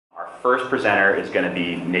first presenter is going to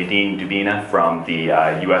be Nadine Dubina from the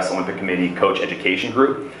U.S. Olympic Committee Coach Education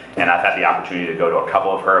Group. And I've had the opportunity to go to a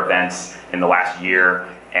couple of her events in the last year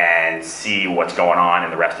and see what's going on in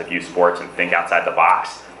the rest of youth sports and think outside the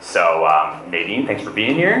box. So Nadine, thanks for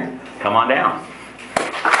being here. Come on down.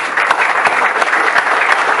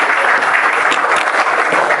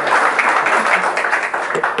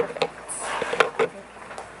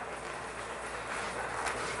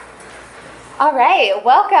 All right,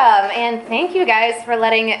 welcome, and thank you guys for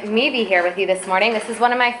letting me be here with you this morning. This is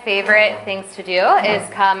one of my favorite things to do, is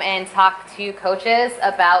come and talk to coaches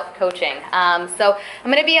about coaching. So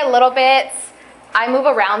I'm going to be a little bit, I move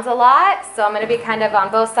around a lot, so I'm going to be kind of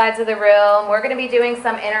on both sides of the room. We're going to be doing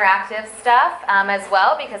some interactive stuff as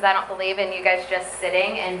well, because I don't believe in you guys just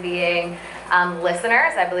sitting and being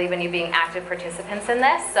listeners. I believe in you being active participants in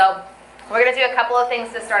this. So we're going to do a couple of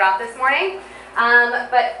things to start off this morning.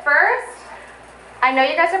 But first, I know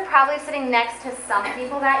you guys are probably sitting next to some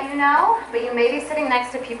people that you know, but you may be sitting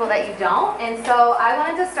next to people that you don't. And so I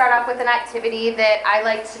wanted to start off with an activity that I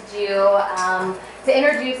like to do to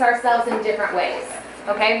introduce ourselves in different ways.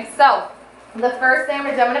 Okay, so the first thing I'm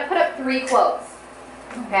going to do, I'm going to put up 3 quotes.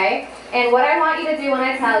 Okay, and what I want you to do when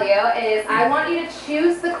I tell you is I want you to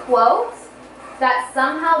choose the quote that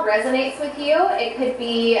somehow resonates with you. It could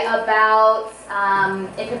be about,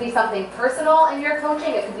 it could be something personal in your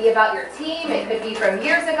coaching. It could be about your team. It could be from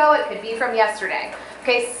years ago. It could be from yesterday.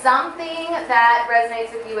 Okay, something that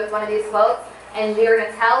resonates with you with one of these quotes, and you're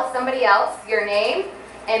going to tell somebody else your name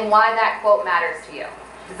and why that quote matters to you.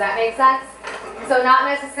 Does that make sense? So not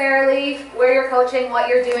necessarily where you're coaching, what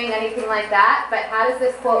you're doing, anything like that, but how does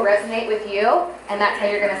this quote resonate with you? And that's how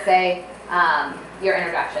you're going to say your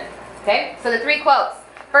introduction. Okay, so the 3 quotes.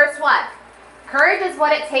 First one, courage is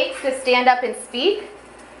what it takes to stand up and speak.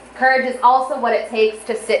 Courage is also what it takes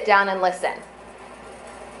to sit down and listen.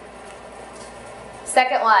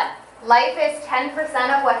 Second one, life is 10%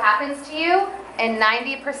 of what happens to you and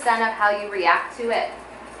 90% of how you react to it.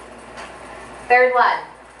 Third one,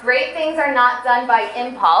 great things are not done by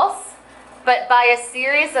impulse, but by a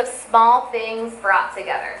series of small things brought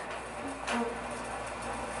together.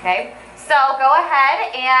 Okay. So go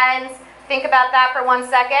ahead and think about that for 1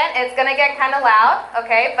 second. It's going to get kind of loud,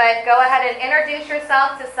 okay? But go ahead and introduce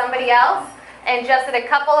yourself to somebody else and just in a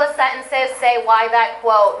couple of sentences say why that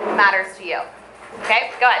quote matters to you.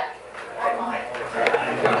 Okay, go ahead.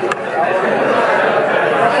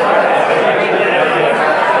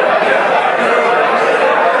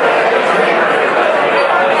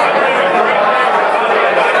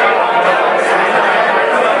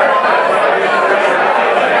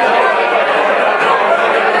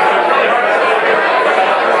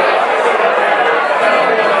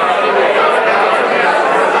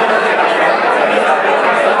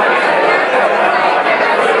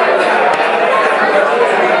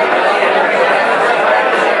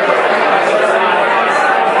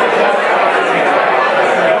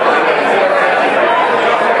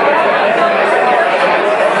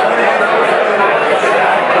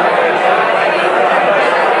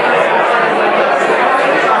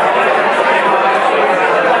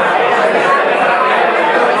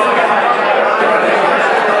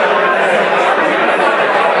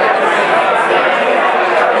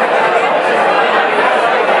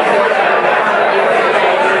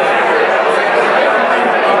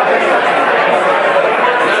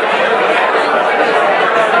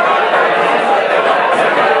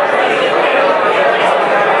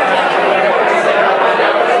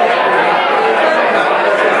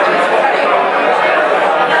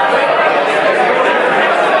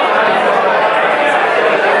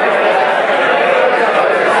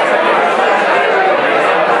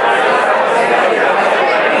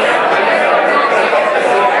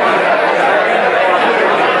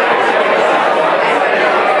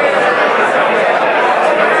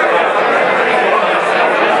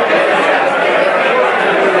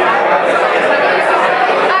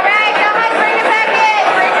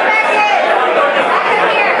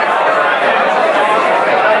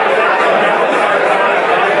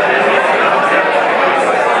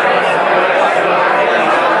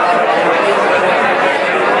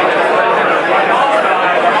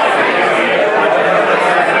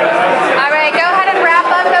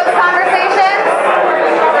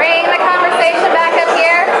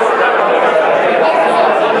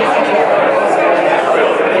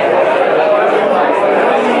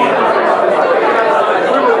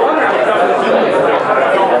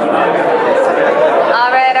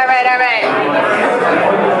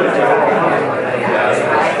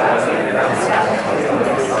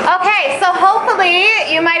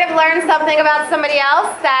 something about somebody else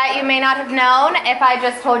that you may not have known if I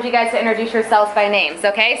just told you guys to introduce yourselves by names,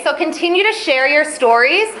 okay? So continue to share your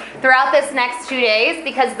stories throughout this next 2 days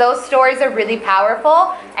because those stories are really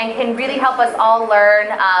powerful and can really help us all learn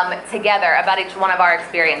together about each one of our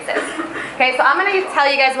experiences. Okay, so I'm gonna tell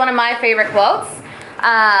you guys one of my favorite quotes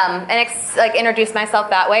and introduce myself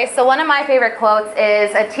that way. So one of my favorite quotes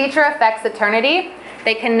is, "A teacher affects eternity.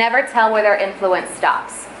 They can never tell where their influence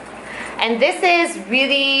stops." And this is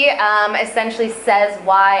really essentially says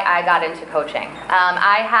why I got into coaching.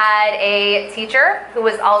 I had a teacher who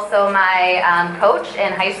was also my coach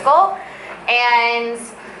in high school, and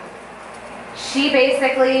she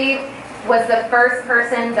basically was the first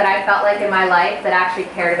person that I felt like in my life that actually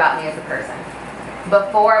cared about me as a person.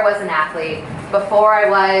 Before I was an athlete, before I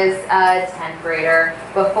was a 10th grader,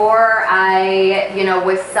 before I,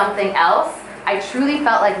 was something else, I truly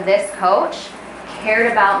felt like this coach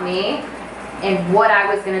cared about me and what I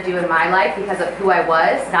was going to do in my life because of who I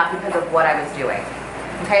was, not because of what I was doing.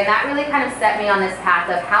 Okay, and that really kind of set me on this path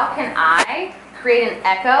of how can I create an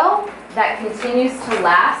echo that continues to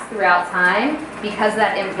last throughout time because of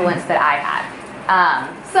that influence that I had.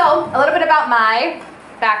 So a little bit about my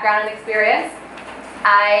background and experience.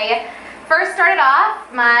 I first started off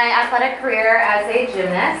my athletic career as a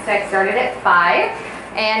gymnast. I started at 5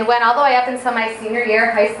 and went all the way up until my senior year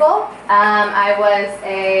of high school. I was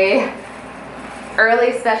a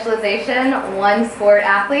early specialization, one sport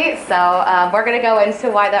athlete, so we're going to go into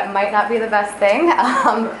why that might not be the best thing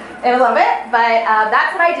in a little bit, but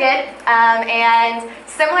that's what I did. And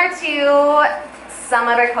similar to some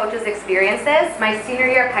other coaches' experiences, my senior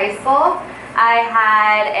year of high school, I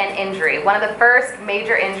had an injury, one of the first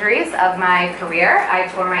major injuries of my career. I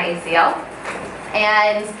tore my ACL,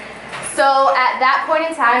 and so at that point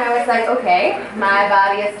in time, I was like, okay, my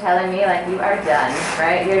body is telling me like you are done,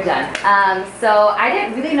 right? You're done. So I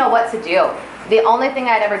didn't really know what to do. The only thing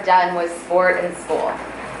I'd ever done was sport in school.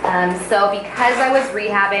 So because I was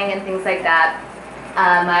rehabbing and things like that,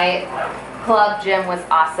 my club gym was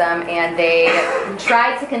awesome, and they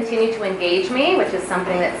tried to continue to engage me, which is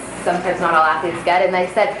something that sometimes not all athletes get. And they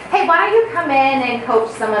said, hey, why don't you come in and coach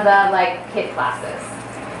some of the kid classes?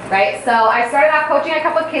 Right, so I started off coaching a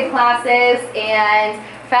couple of kid classes and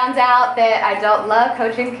found out that I don't love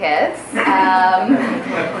coaching kids.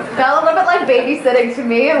 Felt a little bit like babysitting to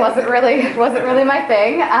me. It wasn't really my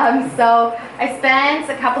thing. So I spent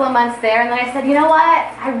a couple of months there, and then I said, you know what?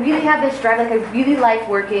 I really have this drive. I really like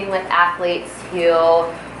working with athletes who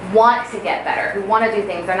want to get better, who want to do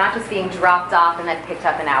things. They're not just being dropped off and then picked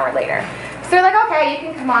up an hour later. So they're like, okay, you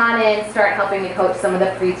can come on and start helping me coach some of the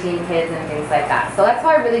preteen kids and things like that. So that's how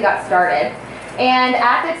I really got started. And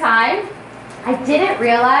at the time, I didn't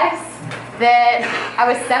realize that I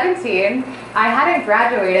was 17. I hadn't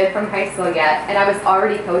graduated from high school yet, and I was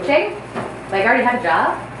already coaching. I already had a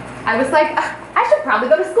job. I was like, I should probably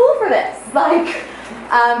go to school for this.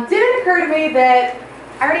 Didn't occur to me that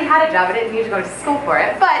I already had a job. I didn't need to go to school for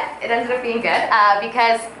it, but it ended up being good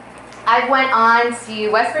because I went on to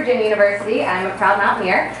West Virginia University. I'm a proud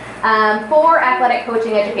Mountaineer for athletic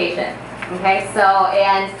coaching education. Okay,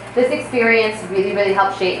 and this experience really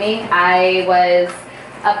helped shape me. I was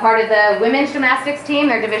a part of the women's gymnastics team,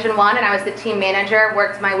 their Division I, and I was the team manager.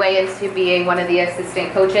 Worked my way into being one of the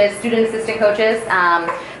assistant coaches, student assistant coaches,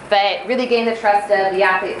 but really gained the trust of the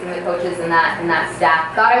athletes and the coaches and that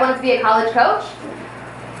staff. Thought I wanted to be a college coach,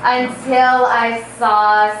 until I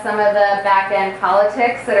saw some of the back-end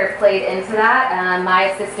politics that are played into that. My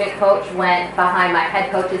assistant coach went behind my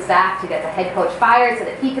head coach's back to get the head coach fired so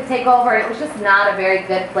that he could take over, and it was just not a very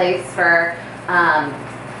good place for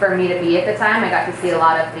me to be at the time. I got to see a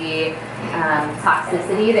lot of the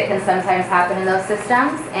toxicity that can sometimes happen in those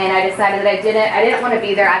systems, and I decided that I didn't want to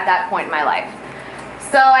be there at that point in my life.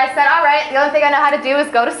 So I said, all right, the only thing I know how to do is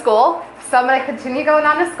go to school. So I'm going to continue going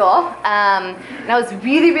on to school. And I was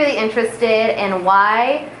really interested in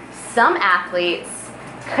why some athletes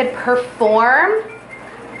could perform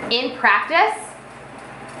in practice,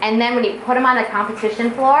 and then when you put them on a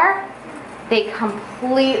competition floor, they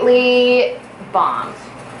completely bombed,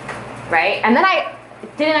 right? And then I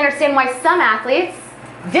didn't understand why some athletes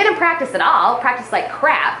didn't practice at all, practiced like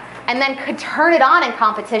crap, and then could turn it on in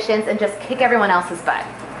competitions and just kick everyone else's butt.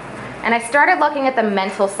 And I started looking at the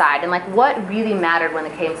mental side and what really mattered when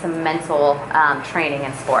it came to mental training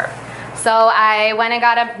in sport. So I went and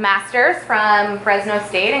got a master's from Fresno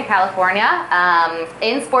State in California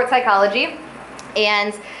in sports psychology,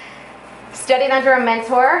 and studied under a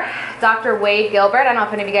mentor, Dr. Wade Gilbert. I don't know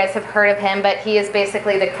if any of you guys have heard of him, but he is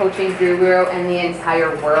basically the coaching guru in the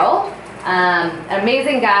entire world. An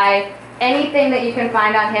amazing guy, anything that you can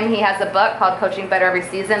find on him. He has a book called Coaching Better Every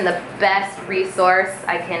Season, the best resource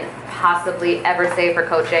I can possibly ever say for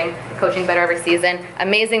coaching. Coaching Better Every Season.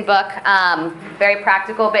 Amazing book, very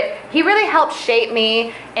practical, but he really helped shape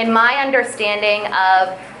me in my understanding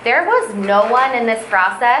of there was no one in this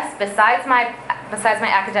process besides my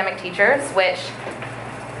academic teachers, which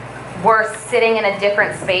were sitting in a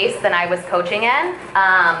different space than I was coaching in,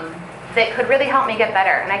 that could really help me get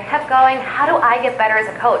better. And I kept going, how do I get better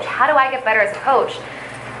as a coach? How do I get better as a coach?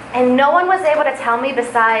 And no one was able to tell me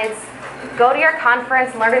besides, go to your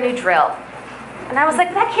conference, learn a new drill. And I was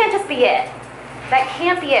like, that can't just be it. That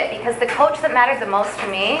can't be it, because the coach that mattered the most to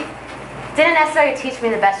me didn't necessarily teach me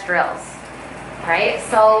the best drills, right?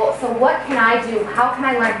 So what can I do? How can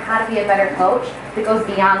I learn how to be a better coach that goes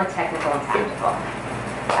beyond the technical and tactical?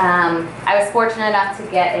 I was fortunate enough to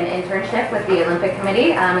get an internship with the Olympic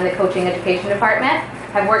Committee in the coaching education department.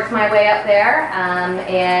 I've worked my way up there and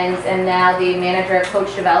am now the manager of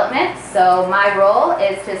coach development. So my role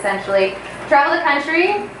is to essentially travel the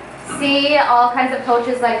country, see all kinds of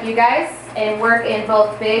coaches like you guys, and work in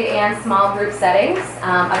both big and small group settings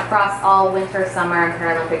across all winter, summer, and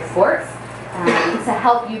Paralympic sports to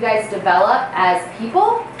help you guys develop as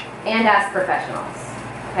people and as professionals.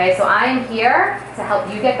 Okay, so I am here to help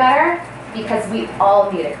you get better because we all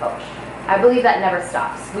need a coach. I believe that never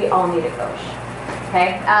stops. We all need a coach.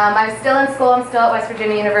 Okay, I'm still in school. I'm still at West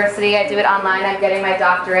Virginia University. I do it online. I'm getting my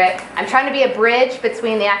doctorate. I'm trying to be a bridge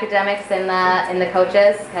between the academics and the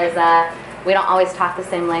coaches because we don't always talk the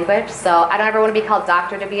same language. So I don't ever want to be called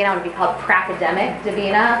Dr. Dubina. I want to be called Pracademic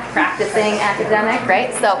Dubina, practicing academic,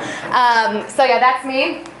 right? So yeah, that's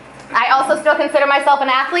me. I also still consider myself an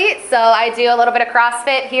athlete, so I do a little bit of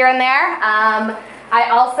CrossFit here and there. I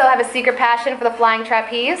also have a secret passion for the flying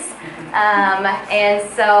trapeze, and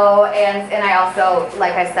I also,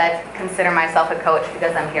 like I said, consider myself a coach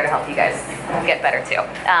because I'm here to help you guys get better too.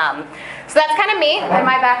 So that's kind of me and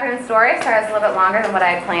my background and story. Sorry, it's a little bit longer than what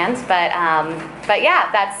I had planned, but yeah,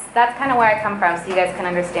 that's kind of where I come from, so you guys can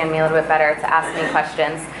understand me a little bit better, to ask me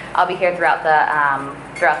questions. I'll be here throughout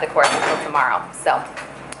the course until tomorrow. So.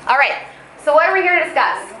 All right, so what are we here to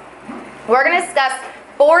discuss? We're going to discuss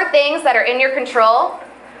 4 things that are in your control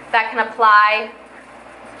that can apply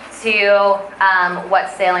to what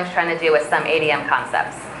sailing's trying to do with some ADM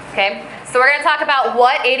concepts, okay? So we're going to talk about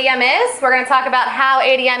what ADM is. We're going to talk about how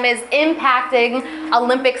ADM is impacting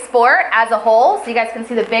Olympic sport as a whole, so you guys can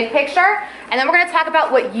see the big picture. And then we're going to talk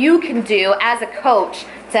about what you can do as a coach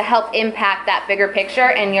to help impact that bigger picture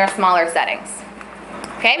in your smaller settings.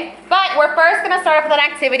 Okay, but we're first going to start off with an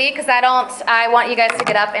activity because I want you guys to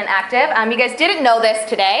get up and active. You guys didn't know this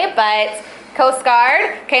today, but Coast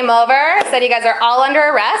Guard came over, said you guys are all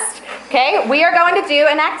under arrest. Okay, we are going to do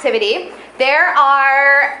an activity. There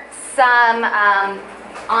are some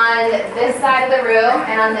on this side of the room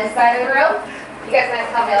and on this side of the room. You guys might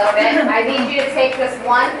help me a little bit. I need you to take just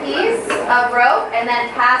one piece of rope and then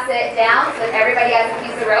pass it down so that everybody has a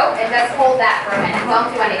piece of rope, and just hold that for a minute.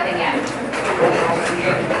 Don't do anything yet.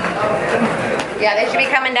 Yeah, they should be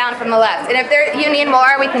coming down from the left. And if you need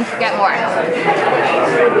more, we can get more.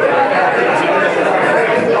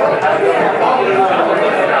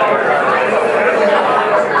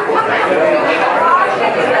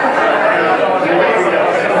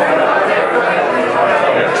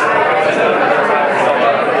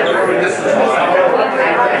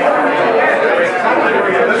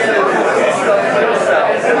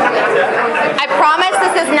 I promise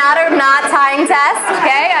this is not a knot tying test,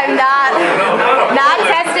 okay? I'm not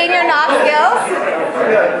testing your knot skills.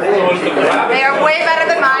 They are way better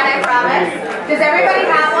than mine, I promise. Does everybody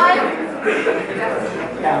have one?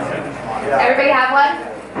 Everybody have one?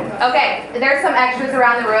 Okay, there's some extras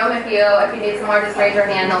around the room. If you need some more, just raise your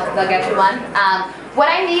hand, they'll get you one. What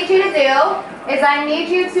I need you to do is I need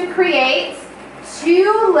you to create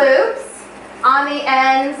 2 loops on the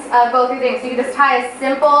ends of both your things. So you can just tie a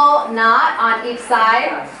simple knot on each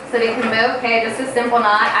side so they can move. Okay, just a simple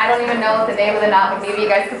knot. I don't even know what the name of the knot would be, but you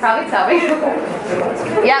guys could probably tell me.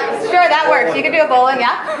 Yeah, sure, that works. You can do a bowling,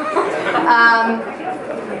 yeah.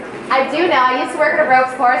 I do know, I used to work at a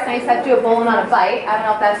ropes course and I used to have to do a bowling on a bite. I don't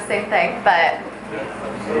know if that's the same thing, but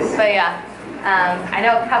yeah. I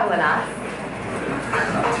know a couple of knots.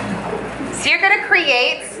 So you're gonna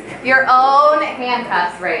create your own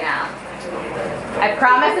handcuffs right now. I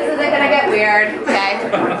promise this isn't gonna get weird, okay?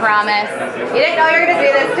 I promise. You didn't know you were gonna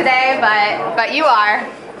do this today, but you are.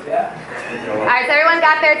 Alright, so everyone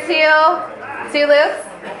got their two loops?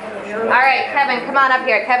 Alright, Kevin, come on up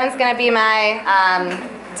here. Kevin's gonna be my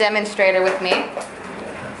demonstrator with me.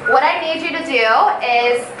 What I need you to do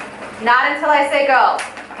is not until I say go.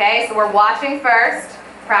 Okay, so we're watching first.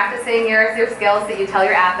 practicing your skills that you tell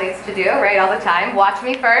your athletes to do, right, all the time. Watch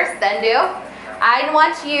me first, then do. I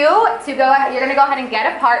want you to go, you're going to go ahead and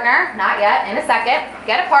get a partner, not yet, in a second,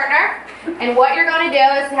 get a partner. And what you're going to do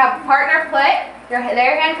is have a partner put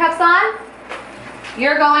their handcuffs on.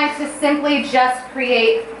 You're going to simply just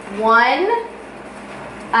create one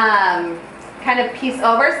kind of piece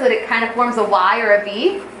over so that it kind of forms a Y or a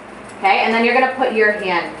V. Okay, and then you're going to put your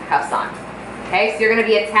handcuffs on. Okay, so you're going to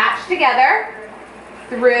be attached together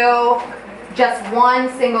through just one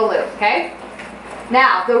single loop. Okay.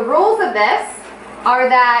 Now, the rules of this are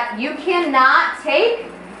that you cannot take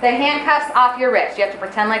the handcuffs off your wrist. You have to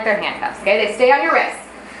pretend like they're handcuffs. Okay, they stay on your wrist.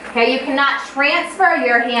 Okay, you cannot transfer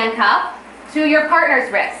your handcuff to your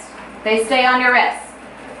partner's wrist. They stay on your wrist.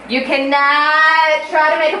 You cannot try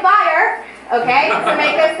to make a fire, okay, to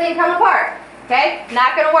make this thing come apart. Okay,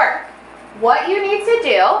 not gonna work. What you need to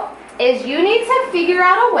do is you need to figure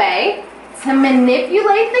out a way to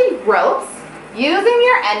manipulate the ropes using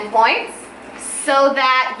your endpoints so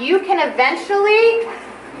that you can eventually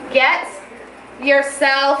get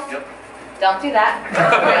yourself, don't do that.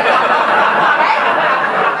 Okay?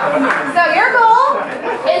 So your goal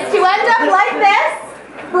is to end up like this,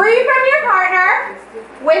 free from your partner,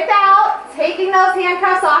 without taking those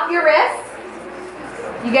handcuffs off your wrist.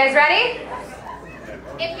 You guys ready?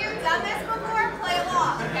 If you've done this before, play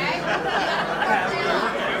along, okay? All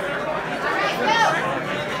right, go.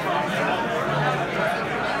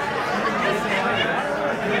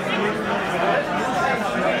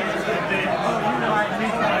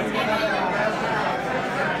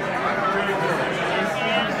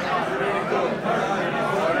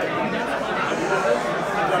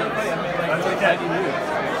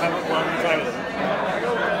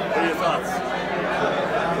 What are your thoughts?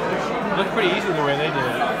 It looked pretty easy the way they did it.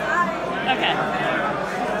 Okay.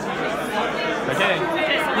 Okay.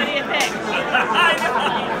 Okay, so what do you think?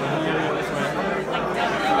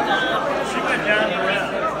 She went down and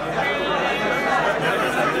around.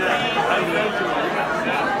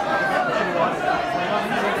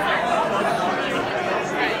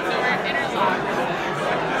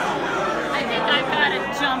 I think I've got to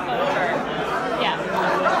jump over. Yeah.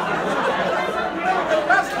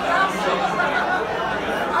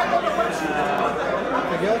 I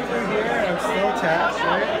go through here and I'm still attached,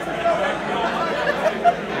 right?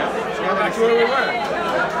 Let's go back to where we were.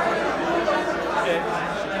 Okay.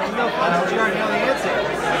 No fun. I was trying to know the answer.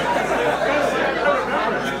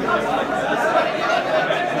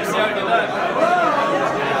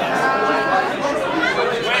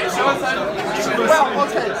 Well,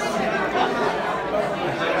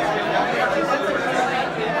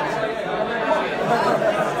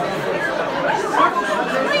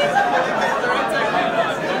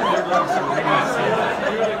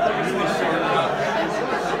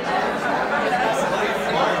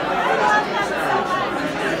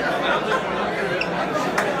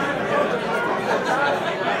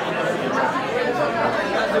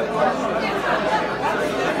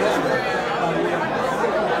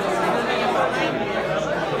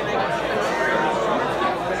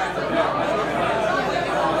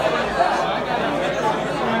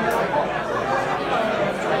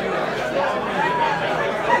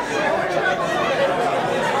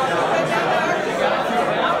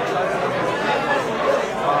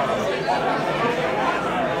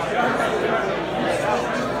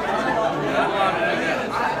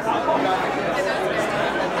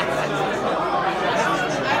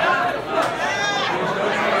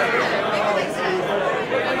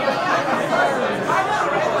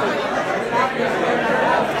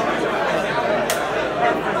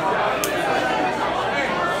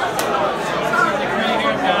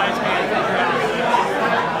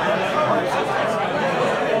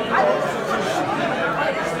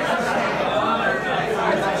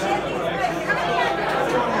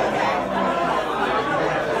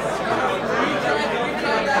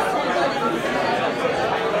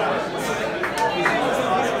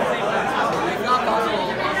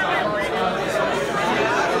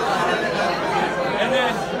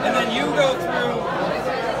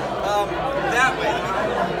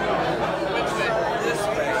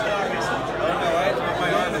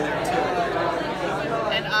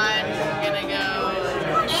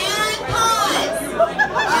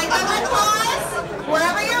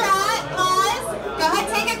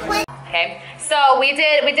 okay. So we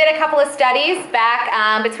did a couple of studies back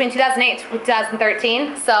between 2008 and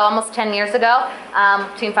 2013, so almost 10 years ago,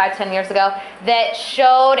 between 5-10 years ago, that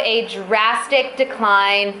showed a drastic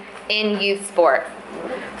decline in youth sport.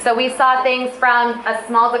 So we saw things from a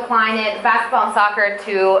small decline in basketball and soccer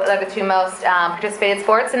to like the two most participated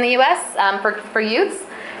sports in the U.S. For youths.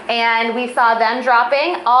 And we saw them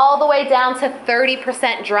dropping all the way down to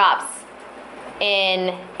 30% drops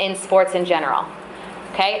in sports in general.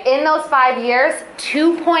 Okay, in those 5 years,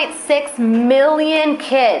 2.6 million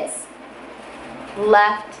kids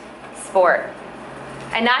left sport.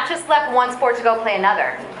 And not just left one sport to go play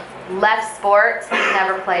another. Left sport to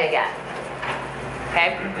never play again.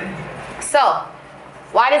 Okay? So,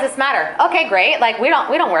 why does this matter? Okay, great. Like we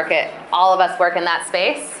don't work it. All of us work in that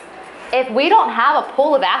space. If we don't have a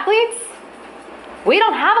pool of athletes, we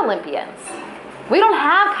don't have Olympians. We don't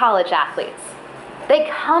have college athletes. They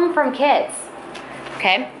come from kids.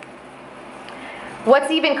 Okay? What's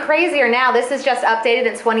even crazier now, this is just updated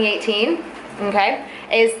in 2018, okay,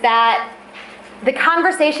 is that the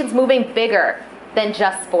conversation's moving bigger than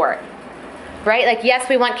just sport, right? Like, yes,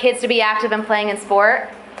 we want kids to be active and playing in sport,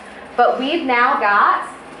 but we've now got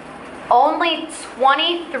only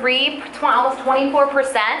almost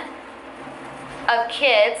 24% of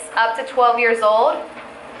kids up to 12 years old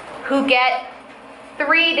who get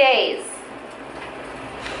 3 days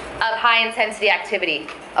of high intensity activity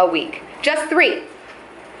a week. Just 3.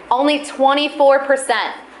 Only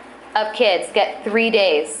 24% of kids get 3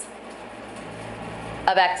 days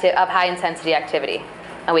of high intensity activity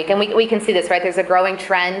a week. And we can see this, right? There's a growing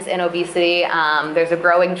trend in obesity. There's a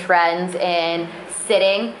growing trend in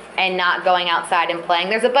sitting and not going outside and playing.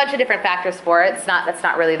 There's a bunch of different factors for it. That's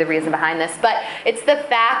not really the reason behind this, but it's the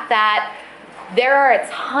fact that there are a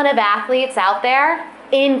ton of athletes out there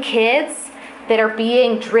in kids that are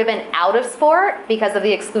being driven out of sport because of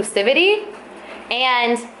the exclusivity,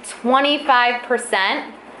 and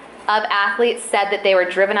 25% of athletes said that they were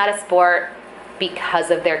driven out of sport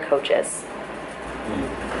because of their coaches.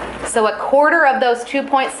 So a quarter of those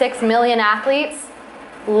 2.6 million athletes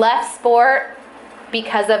left sport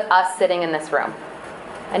because of us sitting in this room.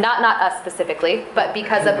 And not us specifically, but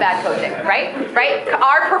because of bad coaching, right? Right?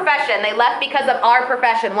 Our profession, they left because of our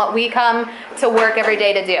profession, what we come to work every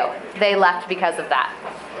day to do. They left because of that.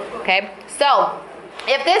 Okay? So,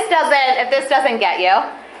 if this doesn't get you,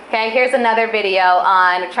 okay, here's another video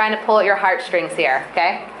on trying to pull at your heartstrings here,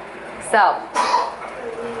 okay? So,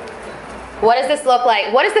 what does this look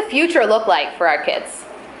like? What does the future look like for our kids?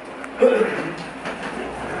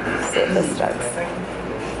 Let's see if this starts.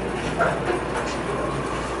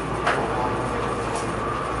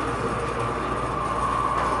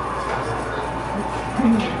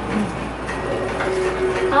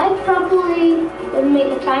 I probably would make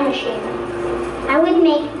a time machine. I would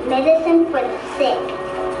make medicine for the sick.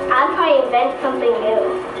 I'd probably invent something new.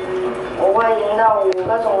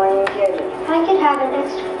 I could have an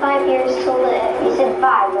extra 5 years to live. You said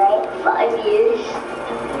 5, right? 5 years.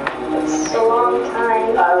 It's a long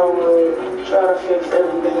time. I would try to fix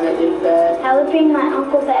everything I did bad. I would bring my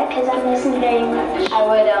uncle back because I miss him very much. I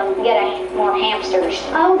would get more hamsters.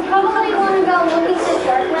 I would probably want to go looking for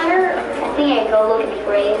dark matter. I think I'd go looking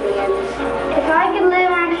for aliens. If I could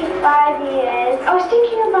live an extra 5 years, I was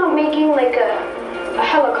thinking about making like a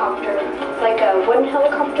helicopter, like a wooden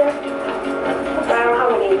helicopter. But I don't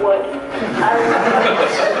have any wood.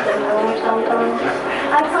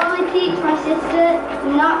 I'd probably teach my sister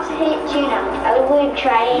not to hit Juno. I would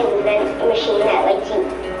try and invent a machine that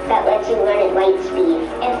lets you run at light speed.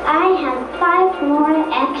 If I had 5 more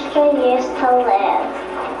extra years to live,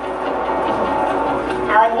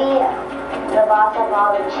 I would be the boss of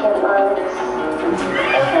all the chipmunks.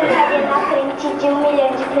 If I did nothing to do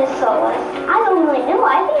millions of personas, I don't really know. I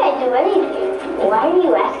think I'd do anything. Why are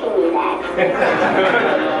you asking me that?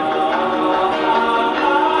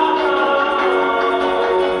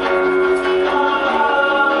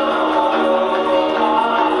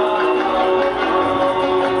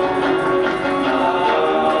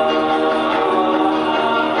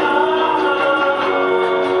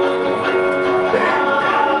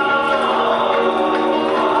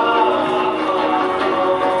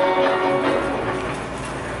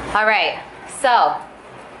 All right, so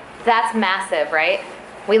that's massive, right?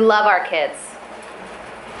 We love our kids.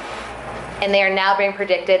 And they are now being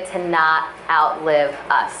predicted to not outlive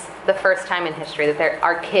us. The first time in history that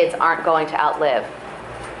our kids aren't going to outlive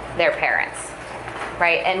their parents,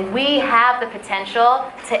 right? And we have the potential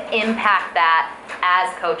to impact that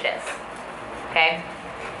as coaches, okay?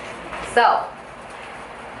 So,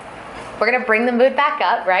 we're going to bring the mood back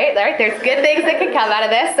up, right? There's good things that can come out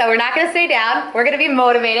of this, so we're not going to stay down. We're going to be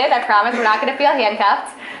motivated, I promise. We're not going to feel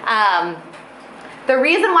handcuffed. The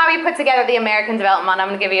reason why we put together the American Development Month, I'm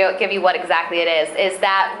going to give you what exactly it is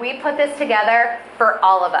that we put this together for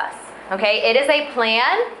all of us, okay? It is a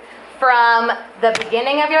plan from the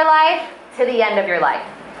beginning of your life to the end of your life.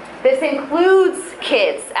 This includes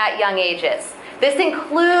kids at young ages. This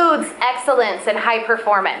includes excellence and high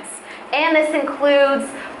performance. And this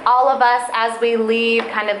includes all of us as we leave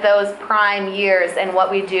kind of those prime years and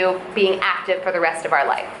what we do being active for the rest of our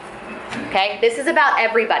life. Okay, this is about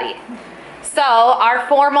everybody. So our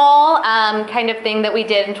formal kind of thing that we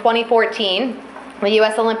did in 2014, the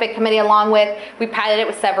U.S. Olympic Committee, we piloted it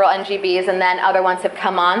with several NGBs, and then other ones have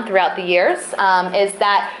come on throughout the years, is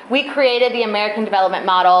that we created the American Development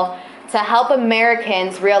Model to help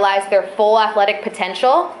Americans realize their full athletic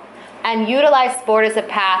potential and utilize sport as a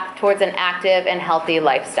path towards an active and healthy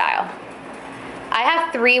lifestyle. I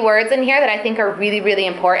have 3 words in here that I think are really, really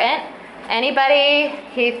important. Anybody,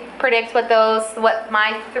 he predicts what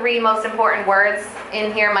my 3 most important words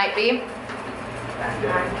in here might be?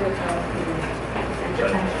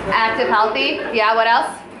 Active, healthy. Yeah, what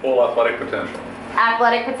else? Full athletic potential.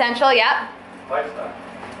 Athletic potential, yep. Lifestyle.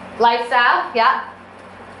 Lifestyle, yep.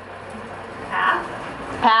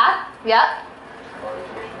 Path, yep.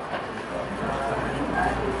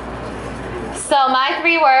 So my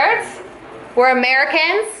 3 words were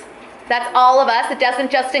Americans. That's all of us. It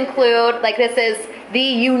doesn't just include, like, this is the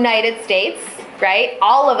United States, right?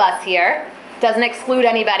 All of us here. Doesn't exclude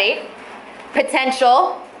anybody.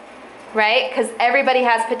 Potential, right? Because everybody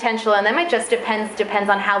has potential in them. It just depends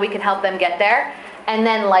on how we can help them get there. And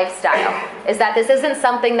then lifestyle is that this isn't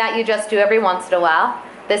something that you just do every once in a while.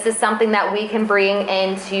 This is something that we can bring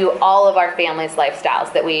into all of our families'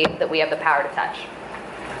 lifestyles that we have the power to touch.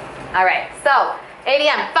 All right, so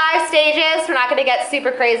ADM, 5 stages. We're not going to get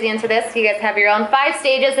super crazy into this. You guys have your own 5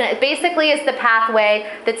 stages, and it basically is the pathway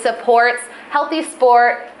that supports healthy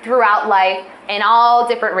sport throughout life in all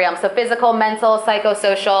different realms. So physical, mental,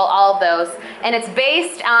 psychosocial, all of those. And it's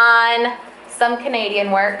based on some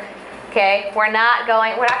Canadian work. Okay, we're not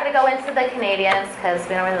going to go into the Canadians because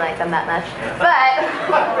we don't really like them that much. But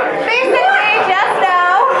basically, just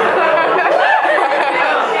know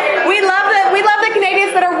we love the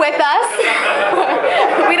Canadians that are with us.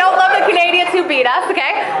 We don't love the Canadians who beat us.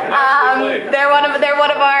 Okay, they're one of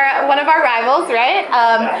our rivals, right?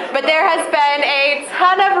 But there has been a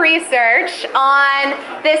ton of research on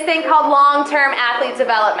this thing called long-term athlete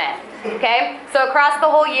development. Okay, so across the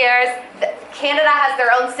whole years, Canada has their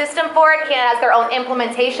own system for it. Canada has their own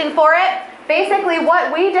implementation for it. Basically,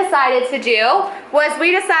 what we decided to do was we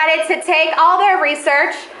decided to take all their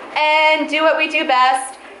research and do what we do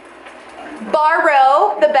best,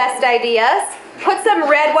 borrow the best ideas, put some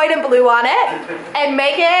red, white, and blue on it, and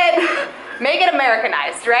make it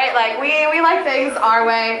Americanized, right? Like, we like things our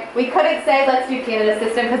way. We couldn't say, let's do Canada's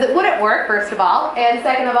system, because it wouldn't work, first of all. And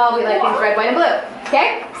second of all, we like things red, white, and blue.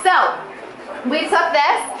 Okay? So, we took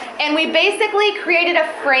this, and we basically created a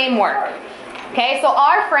framework. Okay? So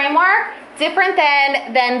our framework, different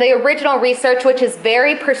than the original research, which is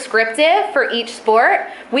very prescriptive for each sport.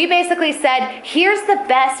 We basically said, here's the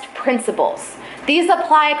best principles. These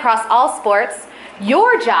apply across all sports.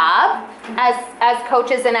 Your job as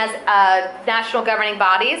coaches and as national governing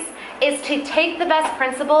bodies is to take the best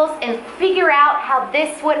principles and figure out how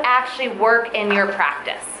this would actually work in your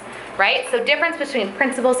practice, right? So difference between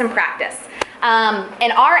principles and practice.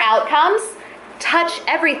 And our outcomes touch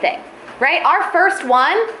everything, right? Our first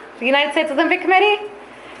one, the United States Olympic Committee,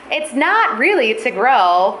 it's not really to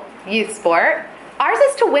grow youth sport. Ours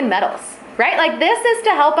is to win medals, right? Like, this is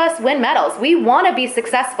to help us win medals. We want to be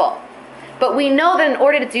successful. But we know that in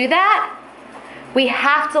order to do that, we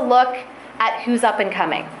have to look at who's up and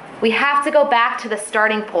coming. We have to go back to the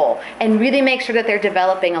starting pool and really make sure that they're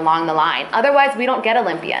developing along the line. Otherwise, we don't get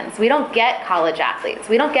Olympians. We don't get college athletes.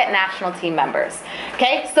 We don't get national team members.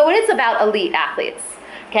 Okay? So it is about elite athletes.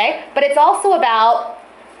 Okay? But it's also about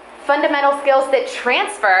fundamental skills that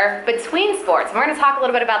transfer between sports. And we're going to talk a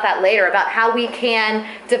little bit about that later, about how we can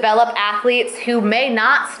develop athletes who may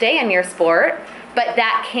not stay in your sport, but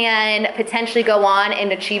that can potentially go on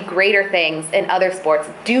and achieve greater things in other sports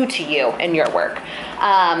due to you and your work.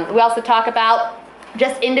 We also talk about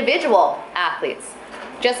just individual athletes.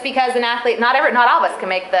 Just because an athlete, not all of us can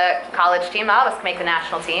make the college team, not all of us can make the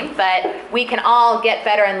national team, but we can all get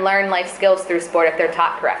better and learn life skills through sport if they're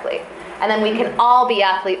taught correctly. And then we can all be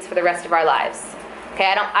athletes for the rest of our lives.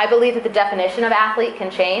 Okay, I believe that the definition of athlete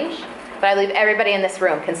can change, but I believe everybody in this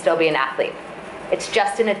room can still be an athlete. It's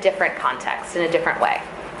just in a different context, in a different way.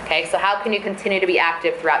 Okay, so how can you continue to be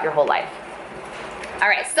active throughout your whole life? All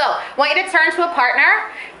right, so I want you to turn to a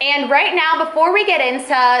partner. And right now, before we get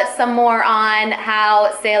into some more on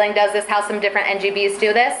how sailing does this, how some different NGBs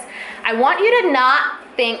do this, I want you to not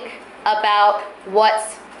think about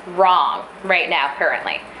what's wrong right now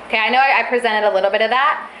currently. Okay, I know I presented a little bit of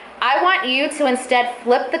that. I want you to instead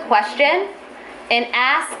flip the question and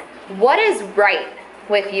ask, what is right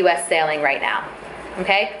with US sailing right now,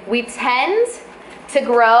 okay? We tend to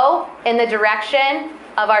grow in the direction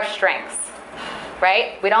of our strengths,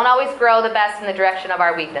 right? We don't always grow the best in the direction of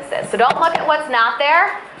our weaknesses. So don't look at what's not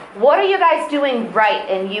there. What are you guys doing right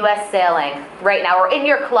in US sailing right now, or in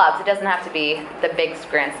your clubs? It doesn't have to be the big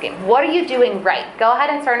grand scheme. What are you doing right? Go ahead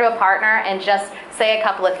and turn to a partner and just say a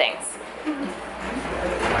couple of things.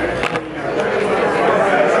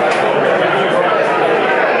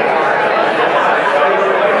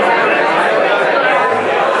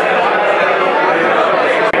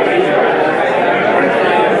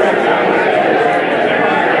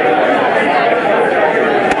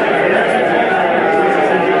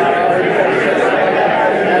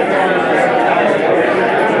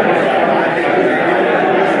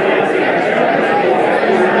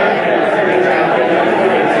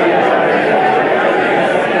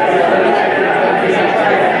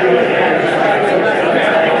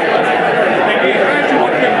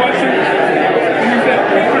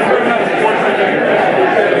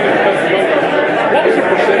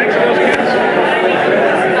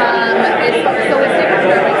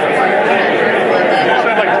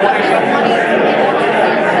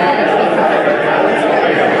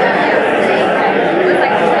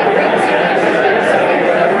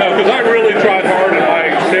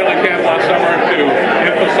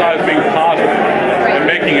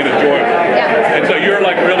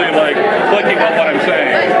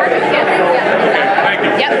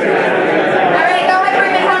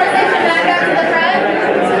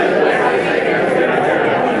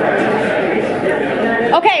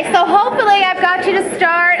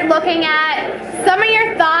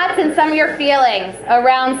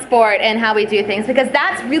 Around sport and how we do things, because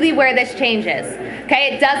that's really where this changes.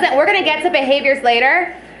 Okay, we're going to get to behaviors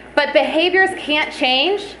later, but behaviors can't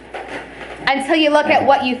change until you look at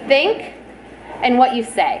what you think and what you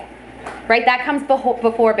say. Right? That comes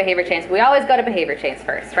before behavior change. We always go to behavior change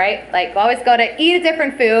first, right? Like, we always go to eat a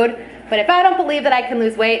different food, but if I don't believe that I can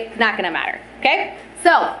lose weight, it's not going to matter. Okay?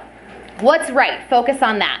 So, what's right? Focus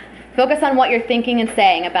on that. Focus on what you're thinking and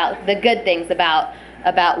saying about the good things about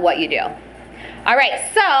what you do. All right,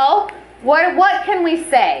 so what can we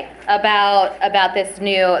say about this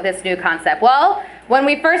new concept? Well, when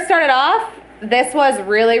we first started off, this was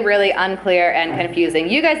really, really unclear and confusing.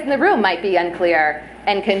 You guys in the room might be unclear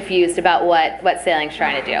and confused about what sailing's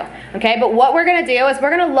trying to do. Okay, but what we're going to do is we're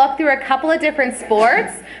going to look through a couple of different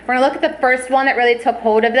sports. We're going to look at the first one that really took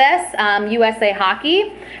hold of this, USA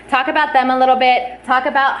Hockey. Talk about them a little bit. Talk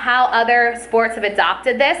about how other sports have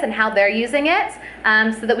adopted this and how they're using it,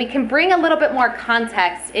 so that we can bring a little bit more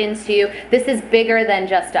context into this is bigger than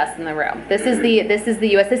just us in the room. This is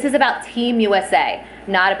the US. This is about Team USA,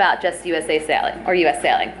 not about just USA Sailing or US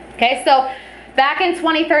Sailing. Okay, so back in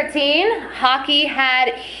 2013, hockey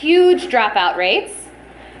had huge dropout rates.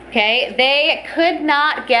 Okay, they could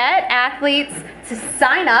not get athletes to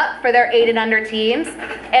sign up for their 8 and under teams,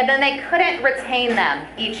 and then they couldn't retain them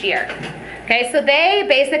each year. Okay, so they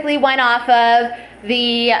basically went off of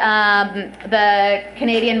the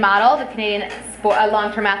Canadian model, the Canadian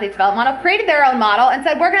long-term athlete development model, created their own model and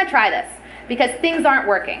said, we're going to try this because things aren't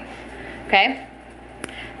working. Okay,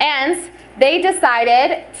 and they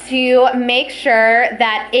decided to make sure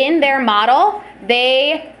that in their model,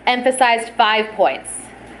 they emphasized 5 points.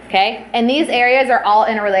 Okay, and these areas are all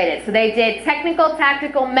interrelated. So they did technical,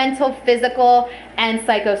 tactical, mental, physical, and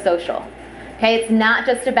psychosocial. Okay, it's not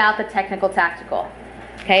just about the technical, tactical.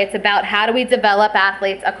 Okay, it's about how do we develop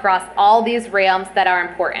athletes across all these realms that are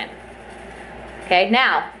important. Okay,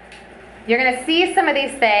 now, you're going to see some of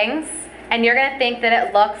these things, and you're going to think that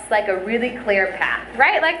it looks like a really clear path,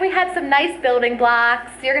 right? Like we had some nice building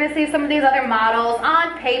blocks. You're going to see some of these other models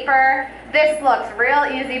on paper. This looks real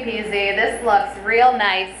easy peasy. This looks real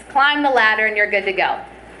nice. Climb the ladder and you're good to go.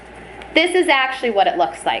 This is actually what it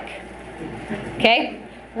looks like. Okay,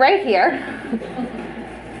 right here.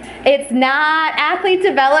 It's not athlete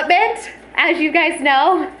development, as you guys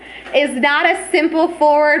know, is not a simple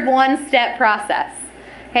forward one-step process.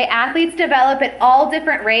 Okay, athletes develop at all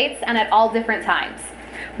different rates and at all different times.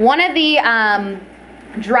 One of the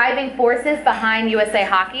driving forces behind USA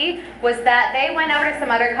Hockey was that they went over to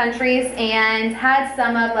some other countries and had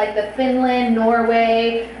some of like the Finland,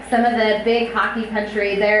 Norway, some of the big hockey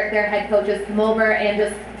country, their head coaches come over and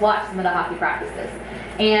just watch some of the hockey practices.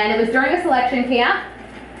 And it was during a selection camp,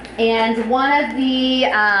 and one of the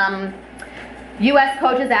US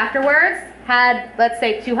coaches afterwards had, let's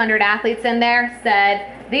say, 200 athletes in there,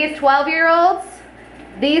 said, these 12-year-olds,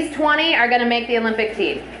 these 20 are going to make the Olympic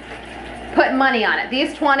team. Put money on it.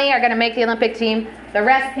 These 20 are going to make the Olympic team. The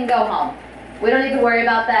rest can go home. We don't need to worry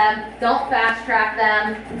about them. Don't fast track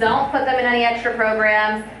them. Don't put them in any extra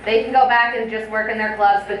programs. They can go back and just work in their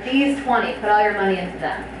clubs, but these 20, put all your money into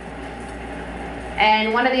them.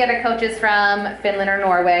 And one of the other coaches from Finland or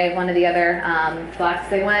Norway, one of the other blocks,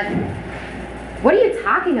 they went, what are you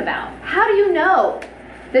talking about? How do you know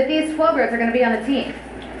that these 12-year-olds are going to be on the team?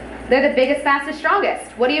 They're the biggest, fastest,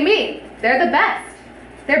 strongest. What do you mean? They're the best.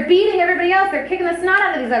 They're beating everybody else. They're kicking the snot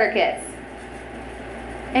out of these other kids.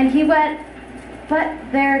 And he went, but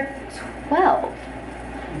they're 12.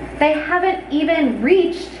 They haven't even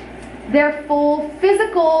reached their full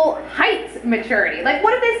physical height maturity. Like,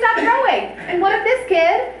 what if they stop growing? And what if this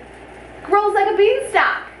kid grows like a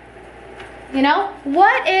beanstalk? You know,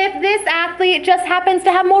 what if this athlete just happens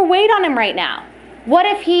to have more weight on him right now? What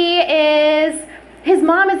if his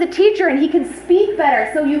mom is a teacher and he can speak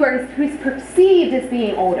better, so he's perceived as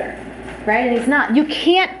being older, right? And he's not. You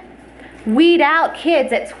can't weed out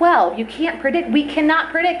kids at 12. You can't predict. We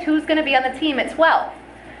cannot predict who's going to be on the team at 12.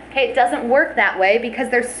 Okay, it doesn't work that way because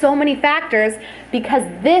there's so many factors, because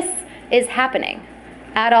this is happening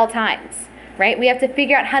at all times, right? We have to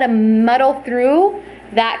figure out how to muddle through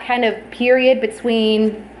that kind of period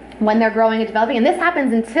between when they're growing and developing. And this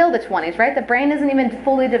happens until the 20s, right? The brain isn't even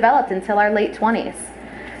fully developed until our late 20s.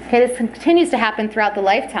 Okay, this continues to happen throughout the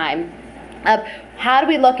lifetime of how do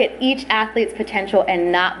we look at each athlete's potential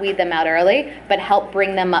and not weed them out early, but help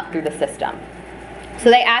bring them up through the system.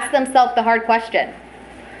 So they ask themselves the hard question.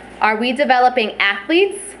 Are we developing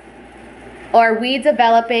athletes, or are we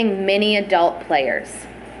developing mini adult players?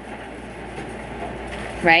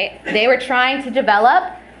 Right? They were trying to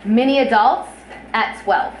develop mini adults at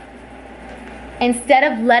 12.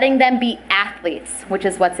 Instead of letting them be athletes, which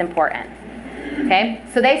is what's important. Okay?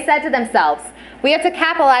 So they said to themselves, we have to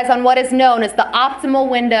capitalize on what is known as the optimal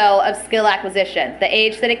window of skill acquisition, the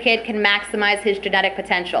age that a kid can maximize his genetic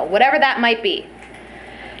potential, whatever that might be.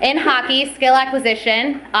 In hockey, skill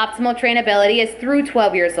acquisition, optimal trainability is through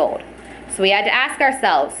 12 years old. So we had to ask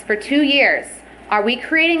ourselves, for 2 years, are we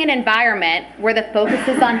creating an environment where the focus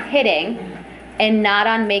is on hitting and not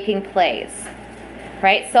on making plays?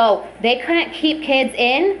 Right? So they couldn't keep kids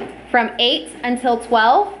in from 8 until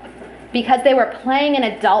 12 because they were playing an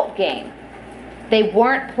adult game. They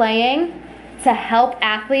weren't playing to help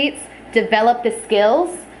athletes develop the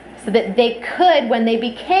skills so that they could, when they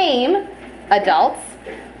became adults,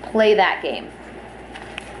 play that game.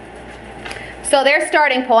 So their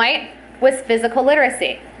starting point was physical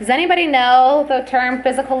literacy. Does anybody know the term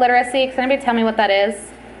physical literacy? Can anybody tell me what that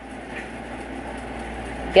is?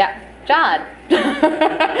 Yeah, John.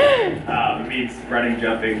 It means running,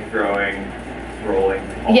 jumping, throwing, rolling,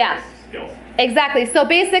 all those skills. Exactly. So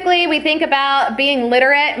basically, we think about being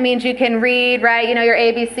literate means you can read, right? You know, your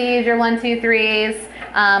ABCs, your 1, 2, 3s,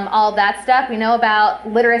 all that stuff. We know about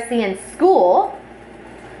literacy in school,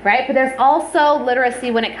 right? But there's also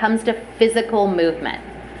literacy when it comes to physical movement.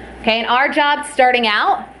 Okay, and our job starting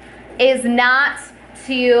out is not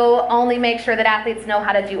to only make sure that athletes know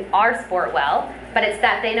how to do our sport well, but it's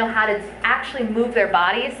that they know how to actually move their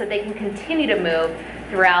bodies so they can continue to move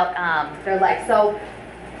throughout their life. So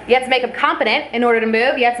you have to make them competent in order to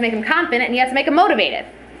move, you have to make them confident, and you have to make them motivated,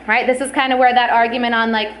 right? This is kind of where that argument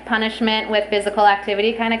on like punishment with physical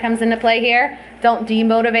activity kind of comes into play here. Don't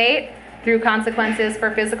demotivate through consequences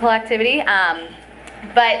for physical activity.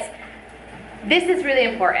 But this is really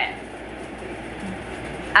important.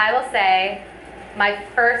 I will say my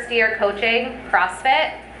first year coaching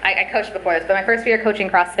CrossFit, I coached before this, but my first year coaching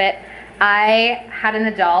CrossFit, I had an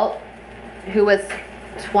adult who was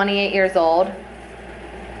 28 years old.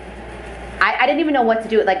 I didn't even know what to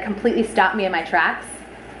do. It like completely stopped me in my tracks.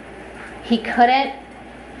 He couldn't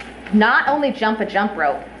not only jump a jump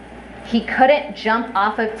rope, he couldn't jump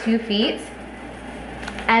off of 2 feet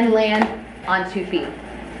and land on 2 feet.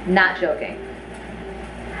 Not joking.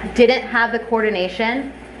 Didn't have the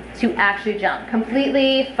coordination to actually jump.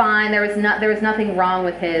 Completely fine. There was nothing wrong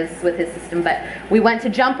with his system. But we went to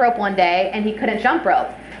jump rope one day and he couldn't jump rope.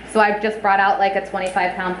 So I just brought out like a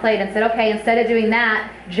 25-pound plate and said, okay, instead of doing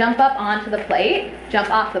that, jump up onto the plate, jump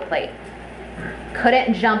off the plate.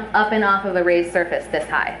 Couldn't jump up and off of a raised surface this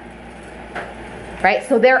high. Right?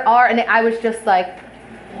 So there are, and I was just like,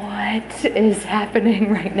 what is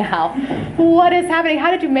happening right now? What is happening?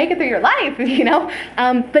 How did you make it through your life? You know?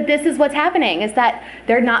 But this is what's happening, is that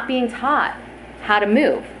they're not being taught how to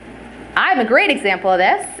move. I'm a great example of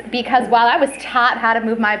this, because while I was taught how to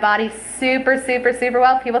move my body super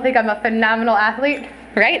well, people think I'm a phenomenal athlete,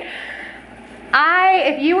 right?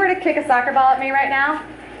 If you were to kick a soccer ball at me right now,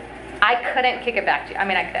 I couldn't kick it back to you. I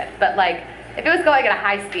mean, I could, but like, if it was going at a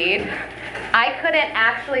high speed, I couldn't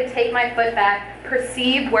actually take my foot back,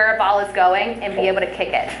 perceive where a ball is going, and be able to kick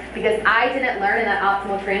it. Because I didn't learn in that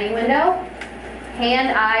optimal training window,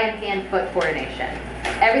 hand-eye and hand-foot coordination.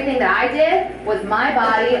 Everything that I did was my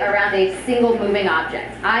body around a single moving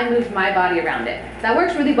object. I moved my body around it. That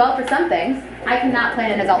works really well for some things. I cannot play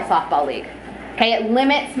in an adult softball league. Okay, it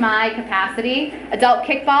limits my capacity. Adult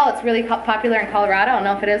kickball, it's really popular in Colorado. I don't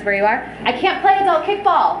know if it is where you are. I can't play adult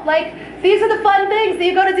kickball. Like, these are the fun things that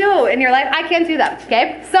you go to do in your life. I can't do them,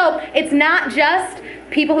 okay? So it's not just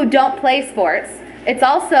people who don't play sports. It's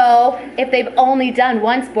also if they've only done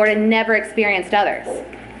one sport and never experienced others,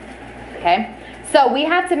 okay? So we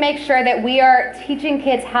have to make sure that we are teaching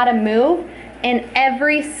kids how to move in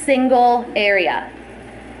every single area,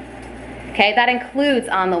 okay? That includes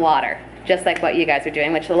on the water, just like what you guys are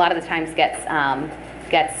doing, which a lot of the times gets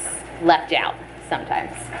left out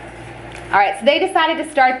sometimes. All right, so they decided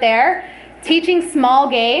to start there, teaching small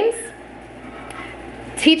games,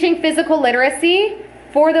 teaching physical literacy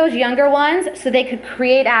for those younger ones so they could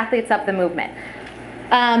create athletes of the movement.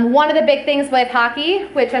 One of the big things with hockey,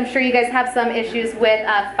 which I'm sure you guys have some issues with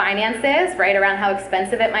finances, right, around how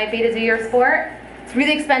expensive it might be to do your sport. It's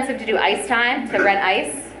really expensive to do ice time, to rent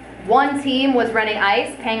ice. One team was renting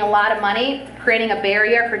ice, paying a lot of money, creating a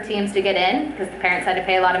barrier for teams to get in because the parents had to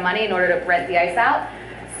pay a lot of money in order to rent the ice out.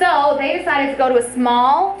 So they decided to go to a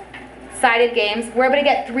small sided games. We're able to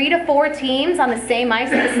get 3 to 4 teams on the same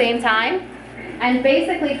ice at the same time, and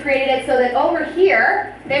basically created it so that over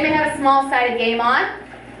here, they may have a small sided game on.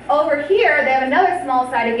 Over here, they have another small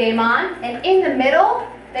sided game on, and in the middle,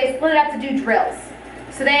 they split it up to do drills.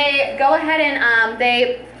 So they go ahead and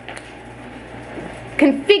they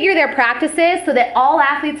configure their practices so that all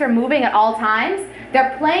athletes are moving at all times.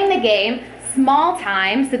 They're playing the game small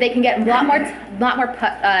times so they can get a lot more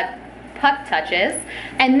puck touches,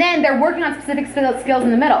 and then they're working on specific skills in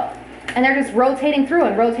the middle. And they're just rotating through,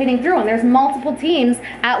 and there's multiple teams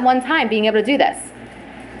at one time being able to do this.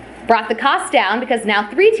 Brought the cost down because now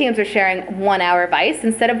 3 teams are sharing 1 hour of ice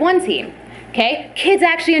instead of 1 team. Okay? Kids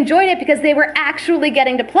actually enjoyed it because they were actually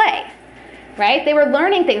getting to play. Right? They were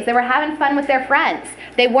learning things. They were having fun with their friends.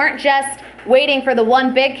 They weren't just waiting for the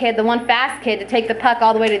one big kid, the one fast kid to take the puck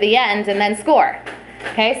all the way to the end and then score.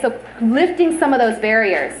 Okay? So lifting some of those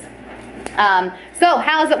barriers. So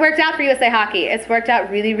how has it worked out for USA Hockey? It's worked out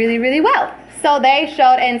really, really, really well. So they